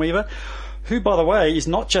Lineweaver, who, by the way, is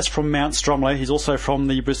not just from Mount Stromlo, he's also from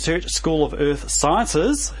the Research School of Earth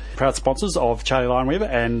Sciences, proud sponsors of Charlie Lineweaver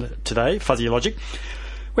and today, Fuzzy Logic.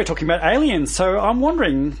 We're talking about aliens, so I'm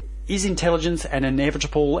wondering, is intelligence an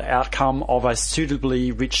inevitable outcome of a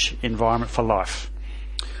suitably rich environment for life?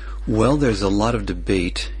 Well, there's a lot of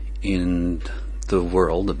debate in the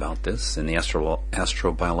world about this, in the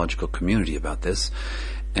astrobiological community about this.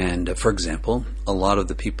 And, for example, a lot of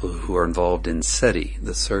the people who are involved in SETI,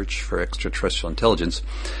 the search for extraterrestrial intelligence,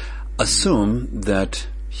 assume that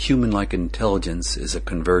human-like intelligence is a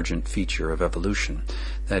convergent feature of evolution.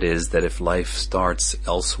 That is, that if life starts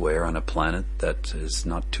elsewhere on a planet that is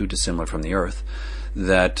not too dissimilar from the Earth,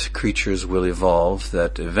 that creatures will evolve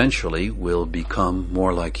that eventually will become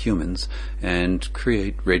more like humans and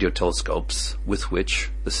create radio telescopes with which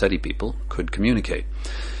the SETI people could communicate.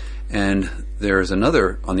 And there's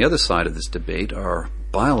another, on the other side of this debate, are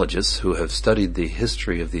biologists who have studied the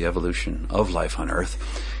history of the evolution of life on Earth,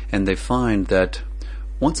 and they find that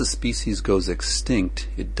once a species goes extinct,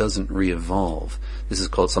 it doesn't re-evolve. This is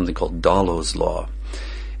something called Darlow's law.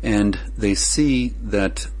 And they see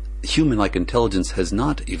that human-like intelligence has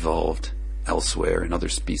not evolved elsewhere in other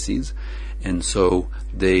species, and so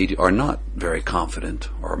they are not very confident,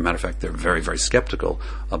 or matter of fact, they're very, very skeptical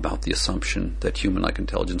about the assumption that human-like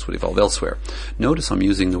intelligence would evolve elsewhere. Notice I'm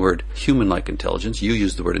using the word human-like intelligence. You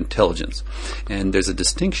use the word intelligence. And there's a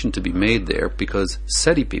distinction to be made there because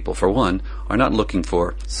SETI people, for one, are not looking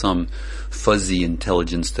for some fuzzy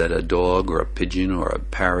intelligence that a dog or a pigeon or a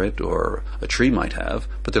parrot or a tree might have,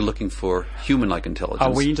 but they're looking for human-like intelligence.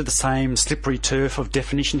 Are we into the same slippery turf of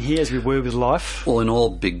definition here as we were with life? Well, in all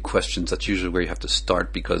big questions, that's usually where you have to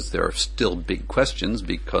start because there are still big questions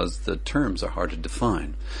because the terms are hard to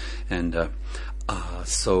define. And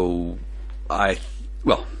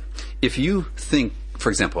if you think, for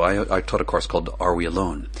example, I taught a course called Are We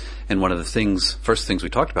Alone? And one of the first things we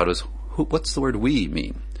talked about is, what's the word we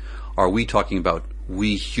mean? Are we talking about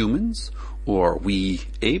we humans, or we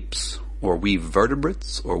apes, or we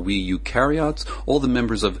vertebrates, or we eukaryotes? All the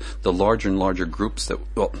members of the larger and larger groups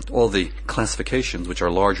all the classifications which are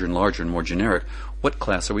larger and larger and more generic, what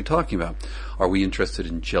class are we talking about? Are we interested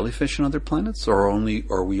in jellyfish on other planets, or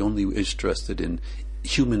are we only interested in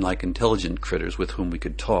human-like intelligent critters with whom we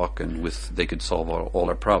could talk and they could solve all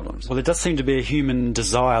our problems? Well, there does seem to be a human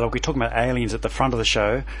desire. Like we're talking about aliens at the front of the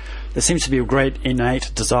show. There seems to be a great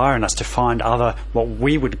innate desire in us to find what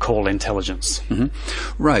we would call intelligence.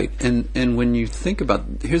 Mm-hmm. Right. And when you think about,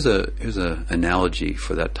 here's a analogy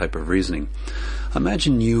for that type of reasoning.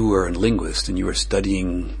 Imagine you were a linguist and you were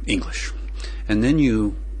studying English, and then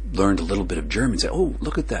you learned a little bit of German, say, oh,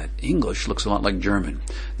 look at that, English looks a lot like German.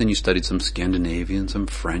 Then you studied some Scandinavian, some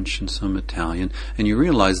French, and some Italian, and you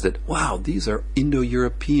realized that, wow, these are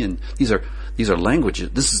Indo-European, these are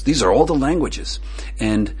languages, these are all the languages.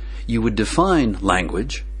 And you would define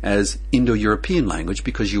language as Indo-European language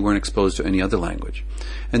because you weren't exposed to any other language.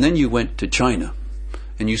 And then you went to China,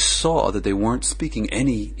 and you saw that they weren't speaking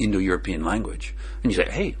any Indo-European language. And you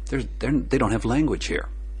say, hey, they don't have language here.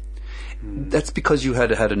 That's because you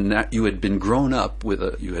had grown up with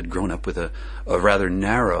a rather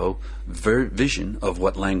narrow vision of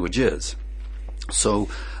what language is. So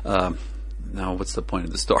now, what's the point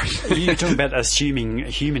of the story? You're talking about assuming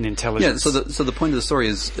human intelligence. Yeah. So the point of the story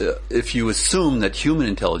is, if you assume that human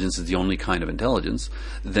intelligence is the only kind of intelligence,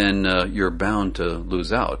 then you're bound to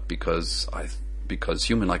lose out because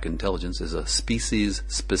human-like intelligence is a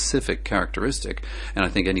species-specific characteristic, and I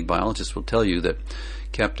think any biologist will tell you that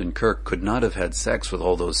Captain Kirk could not have had sex with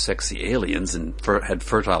all those sexy aliens and had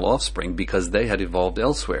fertile offspring because they had evolved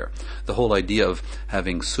elsewhere. The whole idea of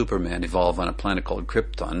having Superman evolve on a planet called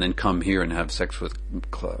Krypton and then come here and have sex with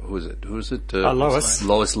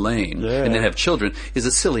Lois Lane, and then have children is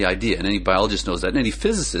a silly idea, and any biologist knows that, and any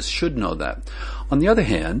physicist should know that. On the other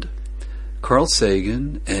hand, Carl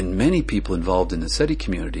Sagan and many people involved in the SETI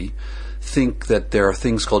community think that there are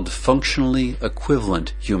things called functionally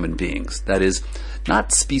equivalent human beings. That is,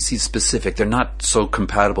 not species specific. They're not so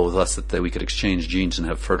compatible with us that we could exchange genes and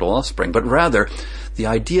have fertile offspring, but rather the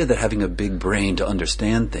idea that having a big brain to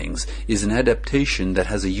understand things is an adaptation that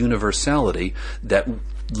has a universality that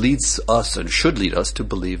leads us, and should lead us, to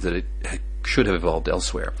believe that it should have evolved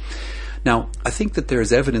elsewhere. Now, I think that there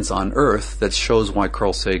is evidence on Earth that shows why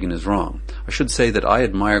Carl Sagan is wrong. I should say that I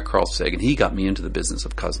admire Carl Sagan. He got me into the business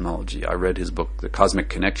of cosmology. I read his book, The Cosmic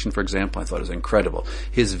Connection, for example. I thought it was incredible.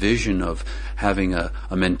 His vision of having a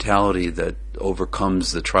mentality that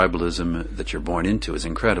overcomes the tribalism that you're born into is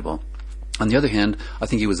incredible. On the other hand, I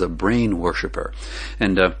think he was a brain worshiper.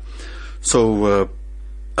 And so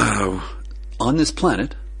on this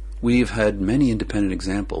planet, we've had many independent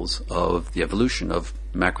examples of the evolution of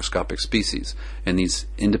macroscopic species. And these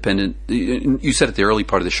independent, you said at the early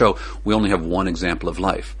part of the show, we only have one example of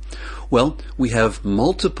life. Well, we have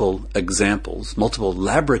multiple examples, multiple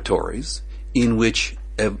laboratories in which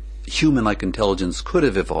human-like intelligence could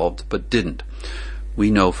have evolved but didn't.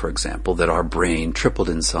 We know, for example, that our brain tripled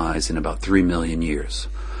in size in about 3 million years,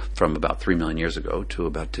 from about 3 million years ago to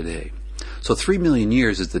about today. So 3 million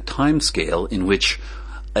years is the time scale in which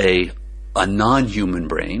a non-human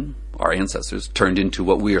brain, our ancestors, turned into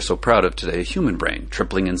what we are so proud of today, a human brain,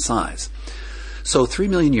 tripling in size. So 3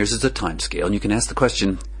 million years is a time scale, and you can ask the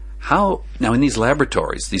question, how, now in these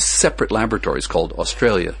laboratories, these separate laboratories called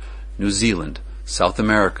Australia, New Zealand, South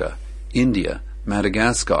America, India,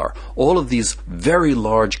 Madagascar, all of these very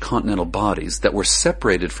large continental bodies that were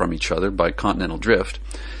separated from each other by continental drift,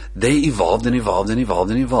 they evolved and evolved and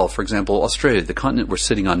evolved and evolved. For example, Australia, the continent we're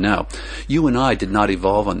sitting on now. You and I did not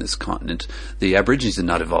evolve on this continent. The Aborigines did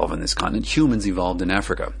not evolve on this continent. Humans evolved in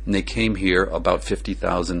Africa. And they came here about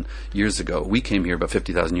 50,000 years ago. We came here about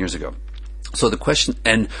 50,000 years ago. So the question,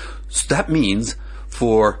 and that means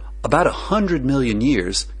for about 100 million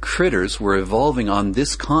years, critters were evolving on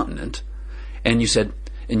this continent. And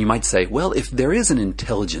you might say, well, if there is an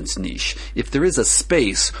intelligence niche, if there is a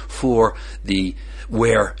space for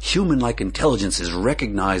where human-like intelligence is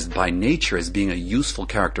recognized by nature as being a useful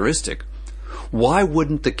characteristic, why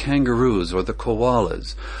wouldn't the kangaroos or the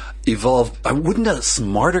koalas evolve? Wouldn't a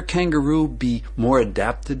smarter kangaroo be more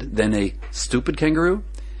adapted than a stupid kangaroo?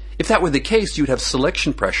 If that were the case, you'd have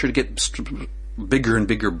selection pressure to get bigger and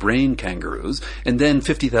bigger brain kangaroos, and then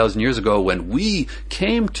 50,000 years ago when we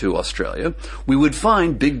came to Australia, we would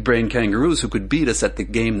find big brain kangaroos who could beat us at the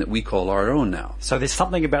game that we call our own now. So there's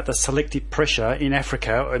something about the selective pressure in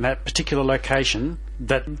Africa, in that particular location,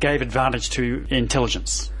 that gave advantage to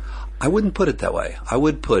intelligence. I wouldn't put it that way. I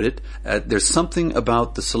would put it, there's something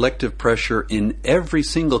about the selective pressure in every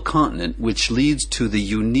single continent which leads to the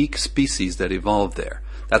unique species that evolved there.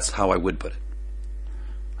 That's how I would put it.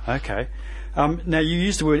 Okay. Now, you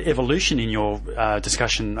used the word evolution in your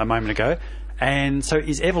discussion a moment ago, and so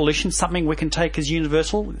is evolution something we can take as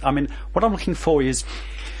universal? I mean, what I'm looking for is,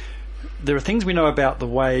 there are things we know about the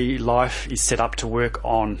way life is set up to work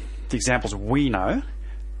on the examples we know,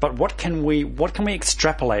 but what can we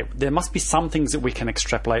extrapolate? There must be some things that we can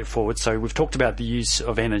extrapolate forward. So we've talked about the use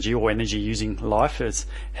of energy, or energy using life, as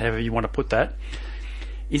however you want to put that.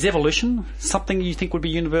 Is evolution something you think would be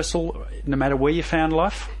universal no matter where you found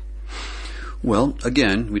life? Well,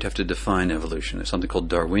 again, we'd have to define evolution. There's something called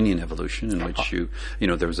Darwinian evolution, in which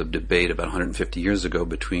there was a debate about 150 years ago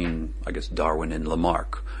between, I guess, Darwin and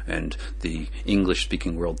Lamarck. And the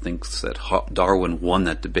English-speaking world thinks that Darwin won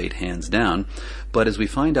that debate hands down. But as we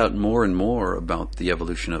find out more and more about the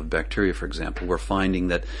evolution of bacteria, for example, we're finding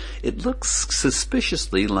that it looks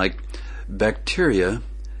suspiciously like bacteria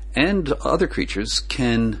and other creatures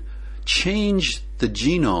can change the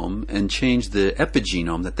genome and change the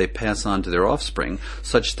epigenome that they pass on to their offspring,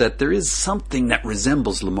 such that there is something that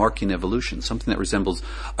resembles Lamarckian evolution, something that resembles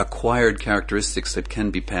acquired characteristics that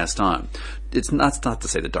can be passed on. It's not to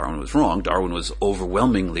say that Darwin was wrong. Darwin was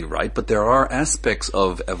overwhelmingly right, but there are aspects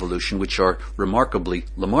of evolution which are remarkably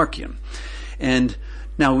Lamarckian. And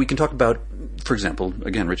now we can talk about, for example,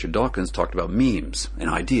 again, Richard Dawkins talked about memes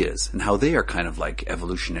and ideas and how they are kind of like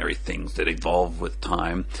evolutionary things that evolve with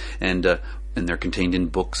time, and they're contained in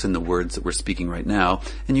books and the words that we're speaking right now.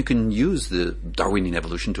 And you can use the Darwinian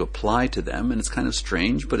evolution to apply to them, and it's kind of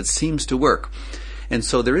strange, but it seems to work. And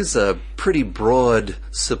so there is a pretty broad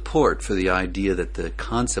support for the idea that the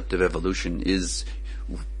concept of evolution is,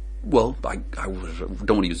 well, I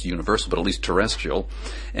don't want to use universal, but at least terrestrial.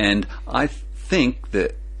 And I think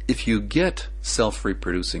that if you get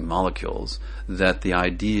self-reproducing molecules, that the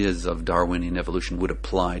ideas of Darwinian evolution would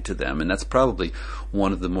apply to them. And that's probably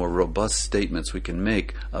one of the more robust statements we can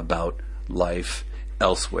make about life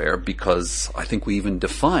elsewhere, because I think we even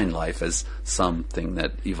define life as something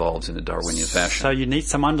that evolves in a Darwinian fashion. So you need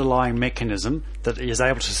some underlying mechanism that is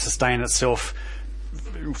able to sustain itself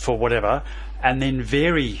for whatever, and then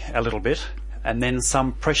vary a little bit, and then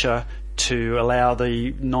some pressure to allow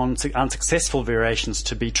the unsuccessful variations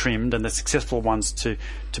to be trimmed and the successful ones to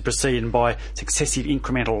proceed, and by successive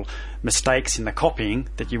incremental mistakes in the copying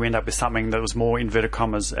that you end up with something that was more, inverted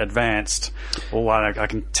commas, advanced. Or I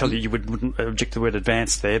can tell you wouldn't object to the word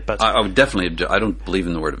advanced there, but I would definitely I don't believe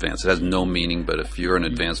in the word advanced. It has no meaning, but if you're an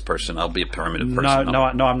advanced person, I'll be a primitive person. No,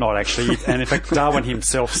 I'm not actually. And in fact, Darwin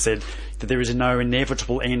himself said that there is no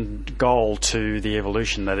inevitable end goal to the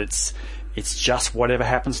evolution, that it's just whatever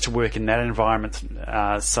happens to work in that environment.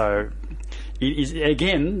 So,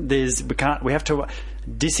 again, we have to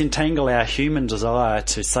disentangle our human desire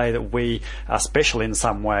to say that we are special in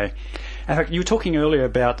some way. In fact, you were talking earlier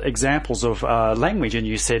about examples of language, and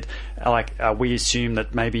you said, we assume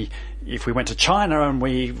that maybe if we went to China and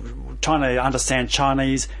we trying to understand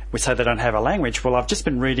Chinese, we say they don't have a language. Well, I've just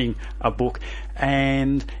been reading a book,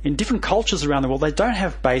 and in different cultures around the world, they don't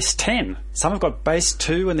have base 10. Some have got base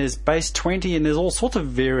 2, and there's base 20, and there's all sorts of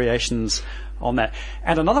variations on that.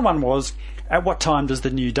 And another one was, at what time does the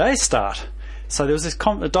new day start? So there was this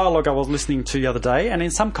dialogue I was listening to the other day, and in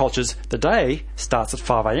some cultures, the day starts at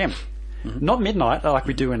 5 a.m. Mm-hmm. Not midnight like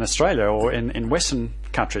we do in Australia or in Western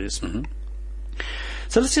countries. Mm-hmm.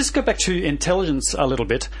 So let's just go back to intelligence a little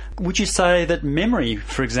bit. Would you say that memory,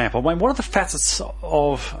 for example, what are the facets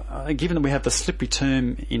of, given that we have the slippery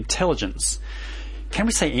term intelligence, can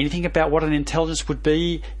we say anything about what an intelligence would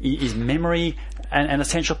be? Is memory an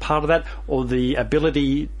essential part of that, or the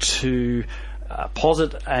ability to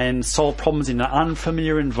posit and solve problems in an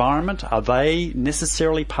unfamiliar environment? Are they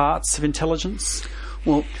necessarily parts of intelligence?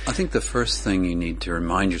 Well, I think the first thing you need to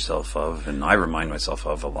remind yourself of, and I remind myself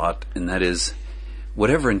of a lot, and that is,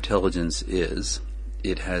 whatever intelligence is,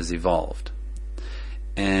 it has evolved.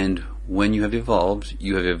 And when you have evolved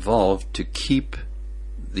to keep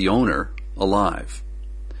the owner alive.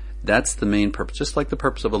 That's the main purpose, just like the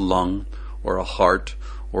purpose of a lung or a heart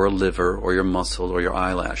or a liver or your muscle or your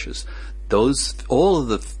eyelashes. All of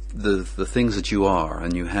the things that you are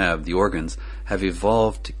and you have, the organs, have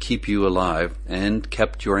evolved to keep you alive and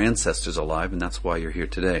kept your ancestors alive, and that's why you're here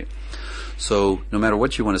today. So no matter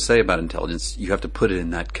what you want to say about intelligence, you have to put it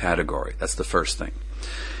in that category. That's the first thing.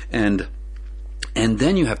 And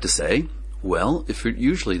then you have to say, well,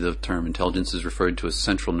 usually the term intelligence is referred to as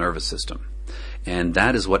central nervous system. And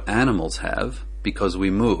that is what animals have, because we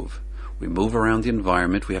move. We move around the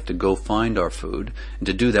environment. We have to go find our food. And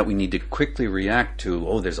to do that, we need to quickly react to,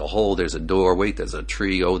 oh, there's a hole, there's a door, wait, there's a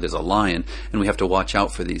tree, oh, there's a lion. And we have to watch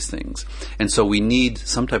out for these things. And so we need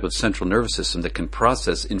some type of central nervous system that can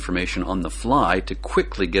process information on the fly to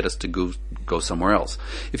quickly get us to go somewhere else.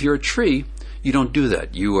 If you're a tree, you don't do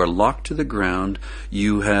that. You are locked to the ground.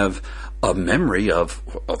 You have a memory of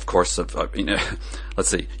course, let's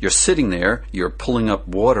see, you're sitting there, you're pulling up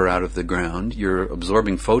water out of the ground, you're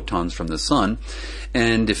absorbing photons from the sun,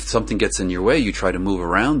 and if something gets in your way, you try to move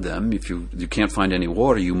around them. If you can't find any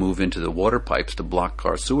water, you move into the water pipes to block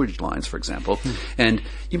our sewage lines, for example. And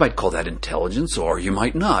you might call that intelligence, or you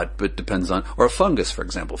might not, but it depends on, or a fungus, for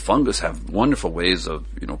example. Fungus have wonderful ways of,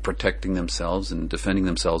 protecting themselves and defending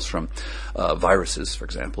themselves from viruses, for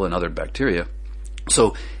example, and other bacteria.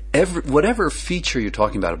 So whatever feature you're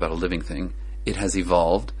talking about a living thing, it has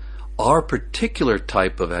evolved. Our particular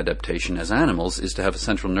type of adaptation as animals is to have a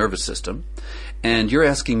central nervous system. And you're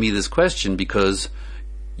asking me this question because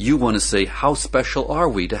you want to say, how special are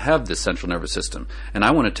we to have this central nervous system? And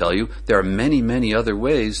I want to tell you, there are many, many other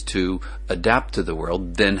ways to adapt to the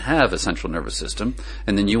world than have a central nervous system.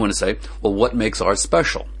 And then you want to say, well, what makes ours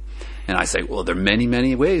special? And I say, well, there are many,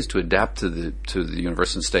 many ways to adapt to the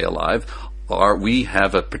universe and stay alive. We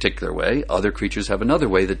have a particular way, other creatures have another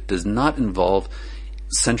way that does not involve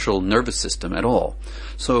central nervous system at all.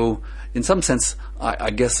 So, in some sense, I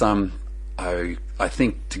guess I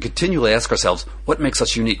think to continually ask ourselves, what makes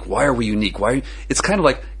us unique? Why are we unique? It's kind of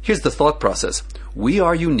like, here's the thought process. We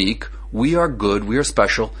are unique, we are good, we are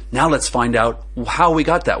special. Now let's find out how we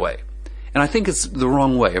got that way. And I think it's the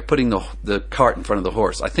wrong way of putting the cart in front of the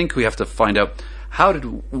horse. I think we have to find out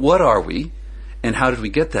what are we, and how did we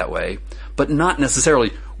get that way? But not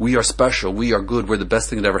necessarily, we are special, we are good, we're the best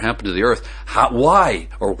thing that ever happened to the earth. Why?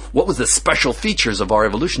 Or what was the special features of our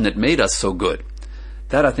evolution that made us so good?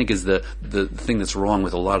 That, I think, is the thing that's wrong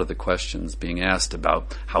with a lot of the questions being asked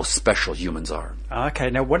about how special humans are. Okay,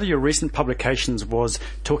 now one of your recent publications was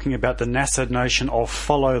talking about the NASA notion of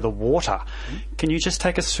follow the water. Can you just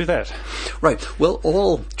take us through that? Right. Well,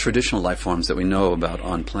 all traditional life forms that we know about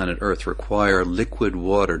on planet Earth require liquid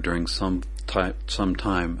water during some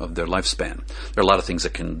time of their lifespan. There are a lot of things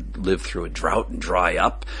that can live through a drought and dry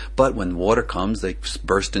up, but when water comes, they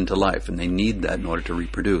burst into life, and they need that in order to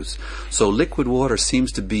reproduce. So liquid water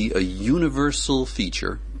seems to be a universal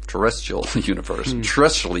feature,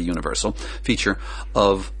 terrestrially universal feature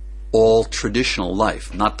of all traditional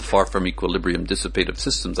life, not the far from equilibrium dissipative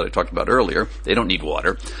systems that I talked about earlier. They don't need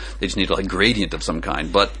water. They just need a gradient of some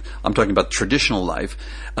kind. But I'm talking about traditional life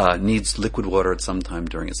needs liquid water at some time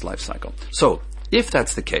during its life cycle. So if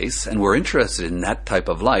that's the case, and we're interested in that type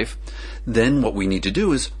of life, then what we need to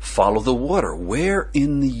do is follow the water. Where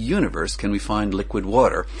in the universe can we find liquid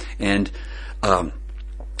water? And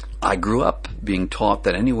I grew up being taught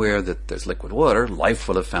that anywhere that there's liquid water, life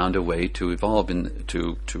will have found a way to evolve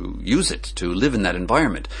to use it, to live in that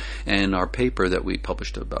environment. And our paper that we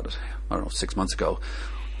published about, 6 months ago,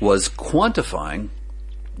 was quantifying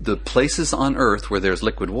the places on Earth where there's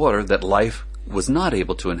liquid water that life was not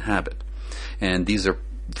able to inhabit. And these are,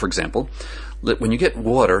 for example, when you get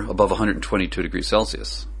water above 122 degrees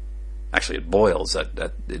Celsius, actually, it boils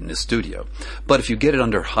in this studio. But if you get it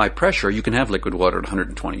under high pressure, you can have liquid water at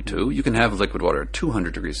 122. You can have liquid water at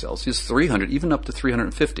 200 degrees Celsius, 300, even up to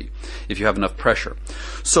 350, if you have enough pressure.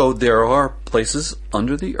 So there are places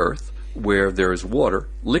under the earth where there is water,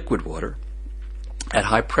 liquid water, at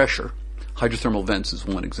high pressure. Hydrothermal vents is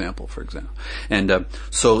one example, for example. And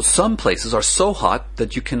so some places are so hot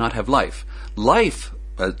that you cannot have life.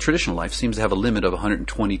 Traditional life seems to have a limit of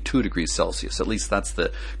 122 degrees Celsius. At least that's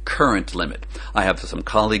the current limit. I have some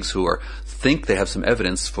colleagues who think they have some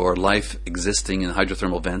evidence for life existing in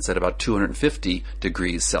hydrothermal vents at about 250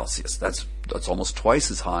 degrees Celsius. That's almost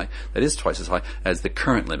twice as high. That is twice as high as the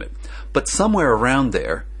current limit. But somewhere around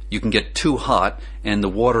there, you can get too hot, and the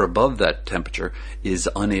water above that temperature is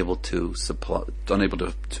unable to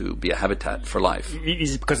be a habitat for life.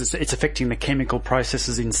 Is it because it's affecting the chemical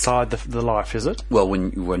processes inside the life, is it? Well,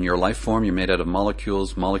 when you're a life form, you're made out of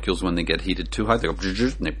molecules. Molecules, when they get heated too high, they go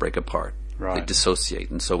and they break apart. Right. They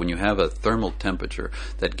dissociate. And so when you have a thermal temperature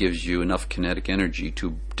that gives you enough kinetic energy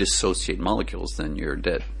to dissociate molecules, then you're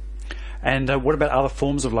dead. And what about other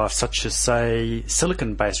forms of life, such as, say,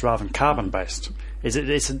 silicon-based rather than carbon-based?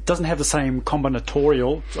 It doesn't have the same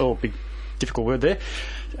combinatorial, big difficult word there,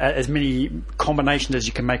 as many combinations as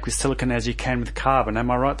you can make with silicon as you can with carbon.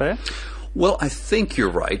 Am I right there? Well, I think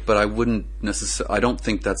you're right, but I don't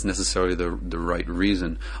think that's necessarily the right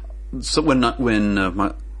reason. So when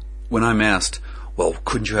I'm asked, well,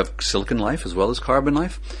 couldn't you have silicon life as well as carbon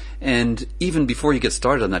life? And even before you get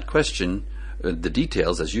started on that question, the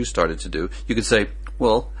details, as you started to do, you could say,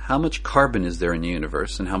 well, how much carbon is there in the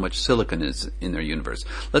universe and how much silicon is in their universe?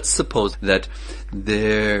 Let's suppose that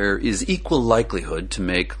there is equal likelihood to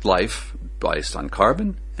make life based on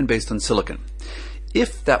carbon and based on silicon.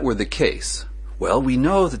 If that were the case, Well, we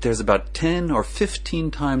know that there's about 10 or 15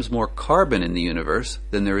 times more carbon in the universe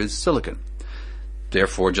than there is silicon.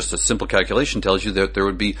 Therefore, just a simple calculation tells you that there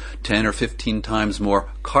would be 10 or 15 times more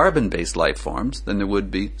carbon-based life forms than there would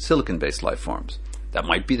be silicon-based life forms. That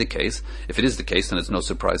might be the case. If it is the case, then it's no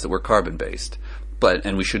surprise that we're carbon-based.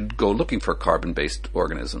 And we should go looking for carbon-based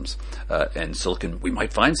organisms. And silicon, we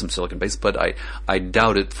might find some silicon-based, but I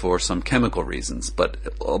doubt it for some chemical reasons. But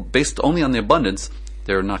based only on the abundance,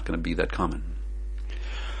 they're not going to be that common.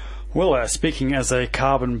 Well, speaking as a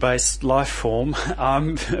carbon-based life form,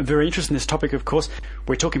 I'm very interested in this topic, of course.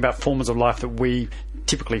 We're talking about forms of life that we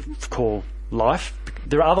typically call life.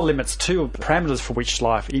 There are other limits too, parameters for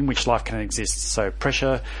in which life can exist. So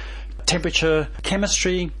pressure, temperature,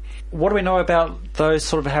 chemistry. What do we know about those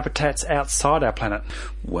sort of habitats outside our planet?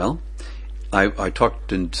 Well, I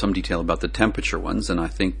talked in some detail about the temperature ones, and I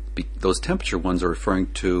think those temperature ones are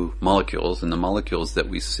referring to molecules, and the molecules that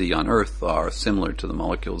we see on Earth are similar to the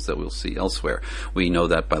molecules that we'll see elsewhere. We know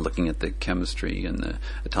that by looking at the chemistry and the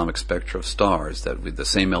atomic spectra of stars, that the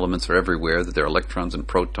same elements are everywhere, that there are electrons and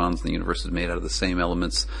protons, and the universe is made out of the same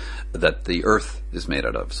elements that the Earth is made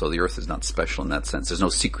out of. So the Earth is not special in that sense. There's no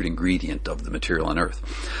secret ingredient of the material on Earth.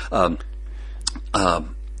 So I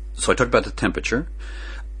talked about the temperature.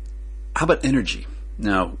 How about energy?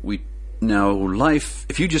 Now life,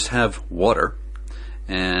 if you just have water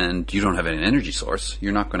and you don't have an energy source,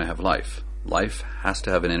 you're not going to have life. Life has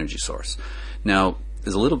to have an energy source. Now,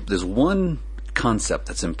 there's one concept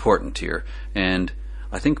that's important here, and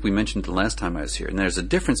I think we mentioned it the last time I was here, and there's a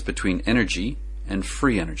difference between energy and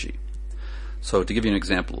free energy. So to give you an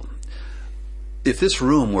example, if this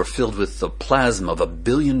room were filled with the plasma of 1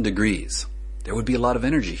 billion degrees, there would be a lot of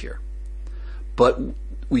energy here. But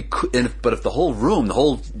if the whole room, the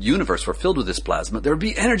whole universe were filled with this plasma, there would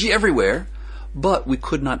be energy everywhere, but we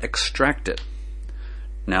could not extract it.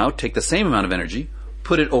 Now, take the same amount of energy,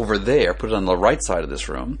 put it over there, put it on the right side of this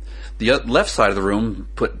room. The left side of the room,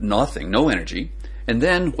 put nothing, no energy. And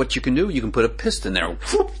then what you can do, you can put a piston there.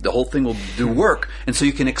 Whoop, the whole thing will do work. And so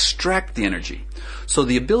you can extract the energy. So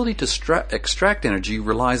the ability to extract energy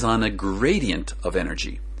relies on a gradient of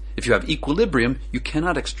energy. If you have equilibrium, you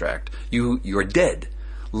cannot extract. You're dead.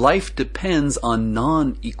 Life depends on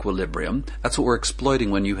non-equilibrium. That's what we're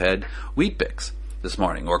exploiting when you had Weet Bix this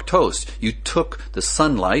morning, or toast. You took the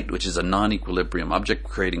sunlight, which is a non-equilibrium object,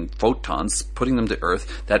 creating photons, putting them to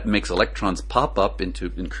Earth. That makes electrons pop up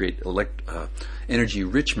and create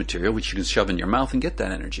energy-rich material, which you can shove in your mouth and get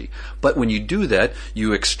that energy. But when you do that,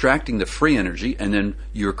 you're extracting the free energy, and then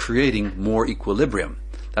you're creating more equilibrium.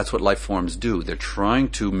 That's what life forms do. They're trying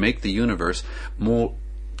to make the universe more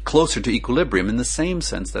closer to equilibrium, in the same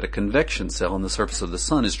sense that a convection cell on the surface of the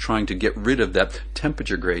sun is trying to get rid of that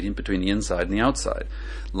temperature gradient between the inside and the outside.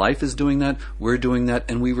 Life is doing that, we're doing that,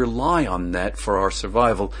 and we rely on that for our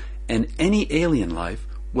survival, and any alien life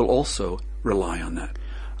will also rely on that.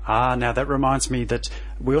 Now that reminds me that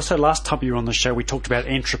we also, last time you were on the show, we talked about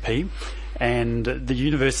entropy and the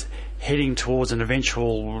universe heading towards an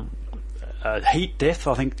eventual heat death,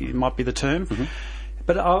 I think it might be the term. Mm-hmm.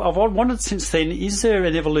 But I've wondered since then, is there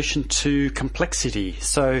an evolution to complexity?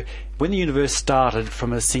 So when the universe started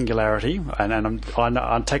from a singularity, and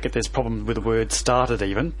I take it there's a problem with the word started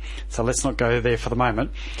even, so let's not go there for the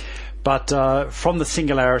moment. But from the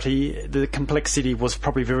singularity, the complexity was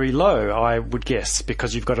probably very low, I would guess,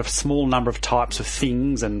 because you've got a small number of types of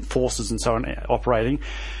things and forces and so on operating.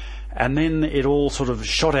 And then it all sort of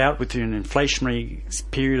shot out with an inflationary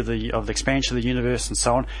period of the expansion of the universe and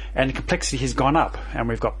so on, and the complexity has gone up, and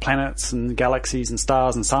we've got planets and galaxies and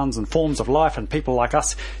stars and suns and forms of life and people like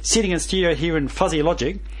us sitting in a studio here in fuzzy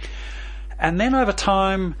logic. And then over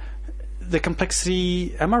time, the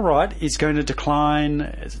complexity, am I right, is going to decline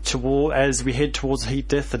as we head towards heat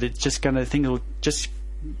death, that it's just going to, things will just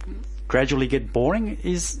gradually get boring?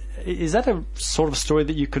 Is that a sort of story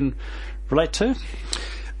that you can relate to?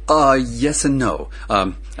 Yes and no.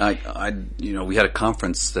 We had a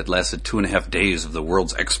conference that lasted 2.5 days of the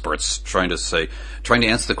world's experts trying to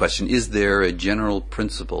answer the question, is there a general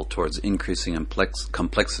principle towards increasing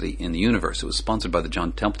complexity in the universe? It was sponsored by the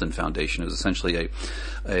John Templeton Foundation. It was essentially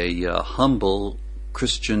a humble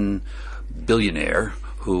Christian billionaire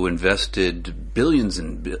who invested billions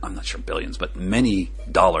I'm not sure billions, but many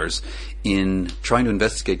dollars in trying to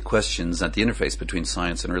investigate questions at the interface between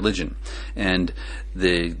science and religion. And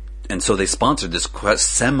so they sponsored this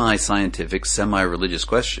semi-scientific, semi-religious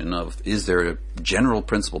question of, is there a general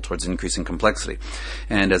principle towards increasing complexity?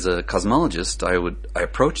 And as a cosmologist, I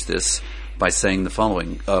approach this by saying the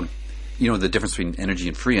following. The difference between energy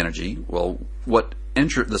and free energy. Well, what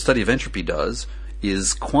the study of entropy does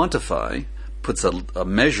is quantify puts a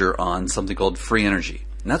measure on something called free energy.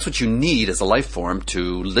 And that's what you need as a life form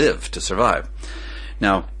to live, to survive.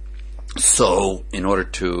 Now, so in order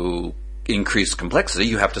to increase complexity,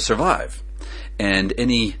 you have to survive. And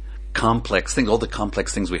any complex thing, all the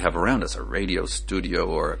complex things we have around us, a radio studio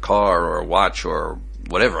or a car or a watch or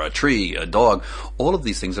whatever, a tree, a dog, all of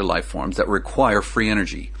these things are life forms that require free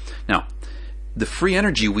energy. Now, the free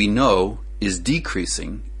energy we know is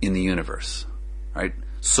decreasing in the universe, right?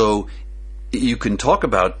 So you can talk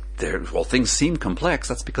about things seem complex.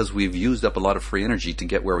 That's because we've used up a lot of free energy to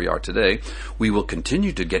get where we are today. We will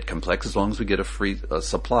continue to get complex as long as we get a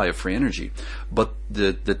supply of free energy. But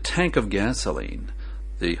the tank of gasoline,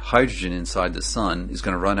 the hydrogen inside the sun, is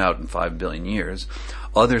going to run out in 5 billion years.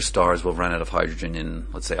 Other stars will run out of hydrogen in,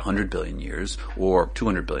 let's say, 100 billion years or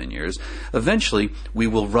 200 billion years. Eventually, we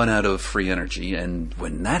will run out of free energy, and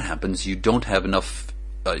when that happens, you don't have enough.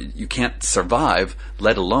 You can't survive,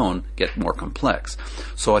 let alone get more complex.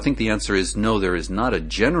 So I think the answer is no, there is not a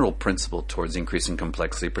general principle towards increasing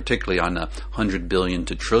complexity, particularly on a 100 billion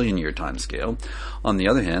to trillion year time scale. On the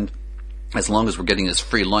other hand, as long as we're getting this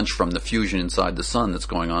free lunch from the fusion inside the sun that's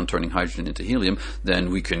going on, turning hydrogen into helium, then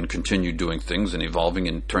we can continue doing things and evolving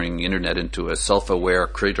and turning the internet into a self-aware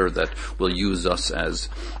critter that will use us as,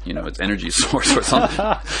 its energy source or something.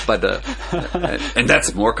 But and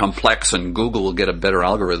that's more complex, and Google will get a better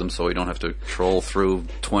algorithm, so we don't have to troll through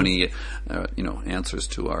 20, answers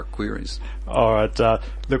to our queries. All right.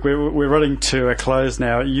 Look, we're running to a close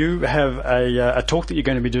now. You have a talk that you're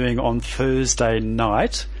going to be doing on Thursday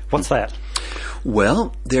night. What's that?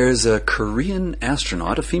 Well, there's a Korean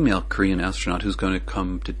astronaut, a female Korean astronaut, who's going to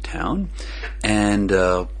come to town, and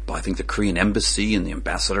I think the Korean embassy and the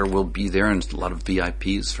ambassador will be there, and a lot of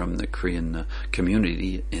VIPs from the Korean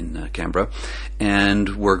community in Canberra,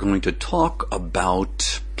 and we're going to talk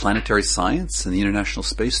about planetary science and the International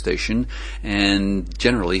Space Station, and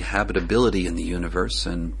generally habitability in the universe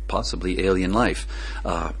and possibly alien life,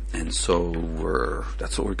 and so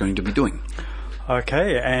that's what we're going to be doing.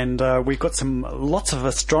 Okay, and we've got lots of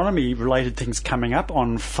astronomy-related things coming up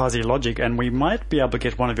on Fuzzy Logic, and we might be able to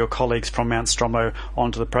get one of your colleagues from Mount Stromo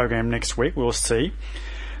onto the program next week. We'll see.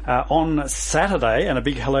 On Saturday, and a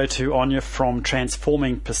big hello to Anya from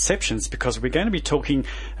Transforming Perceptions, because we're going to be talking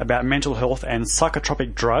about mental health and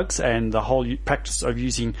psychotropic drugs and the whole practice of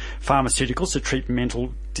using pharmaceuticals to treat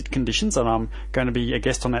mental conditions, and I'm going to be a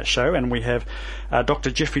guest on that show. And we have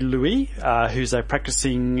Dr. Jeffrey Louis, who's a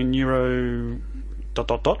practicing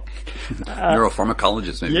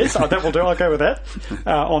neuropharmacologist, maybe. Yes, that will do. I'll go with that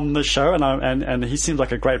on the show, and he seems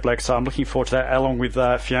like a great bloke, so I'm looking forward to that, along with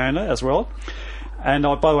Fiona as well. And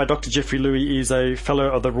by the way, Dr. Jeffrey Louis is a fellow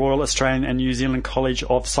of the Royal Australian and New Zealand College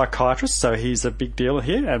of Psychiatrists, so he's a big deal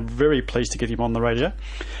here, and very pleased to get him on the radio.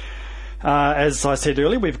 As I said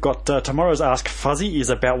earlier, we've got tomorrow's Ask Fuzzy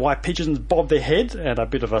is about why pigeons bob their head, and a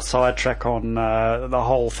bit of a sidetrack on the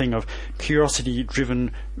whole thing of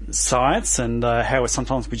curiosity-driven science, and how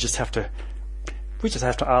sometimes we just have to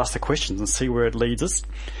ask the questions and see where it leads us.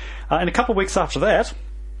 And a couple of weeks after that,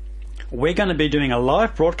 we're going to be doing a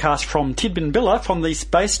live broadcast from Tidbinbilla, from the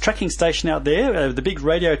space tracking station out there, the big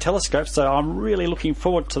radio telescope, so I'm really looking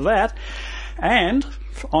forward to that. And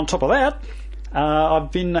on top of that,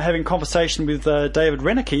 I've been having conversation with David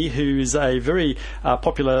Reneke, who is a very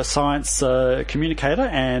popular science communicator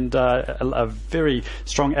and a very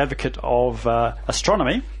strong advocate of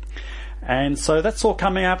astronomy. And so that's all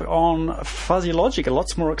coming up on Fuzzy Logic.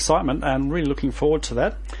 Lots more excitement, and really looking forward to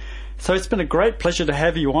that. So it's been a great pleasure to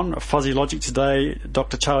have you on Fuzzy Logic today,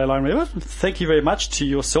 Dr. Charlie Lone River. Thank you very much to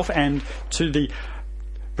yourself and to the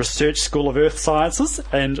Research School of Earth Sciences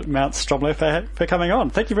and Mount Stromlo for coming on.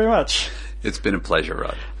 Thank you very much. It's been a pleasure,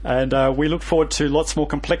 Rod. And we look forward to lots more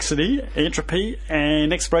complexity, entropy,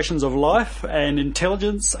 and explorations of life and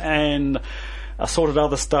intelligence and assorted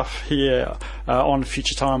other stuff here on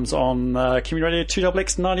Future Times on Community Radio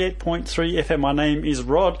 2XX 98.3 FM. My name is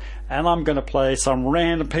Rod, and I'm going to play some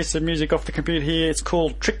random piece of music off the computer here. It's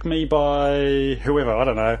called Trick Me by whoever, I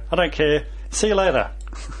don't know. I don't care. See you later.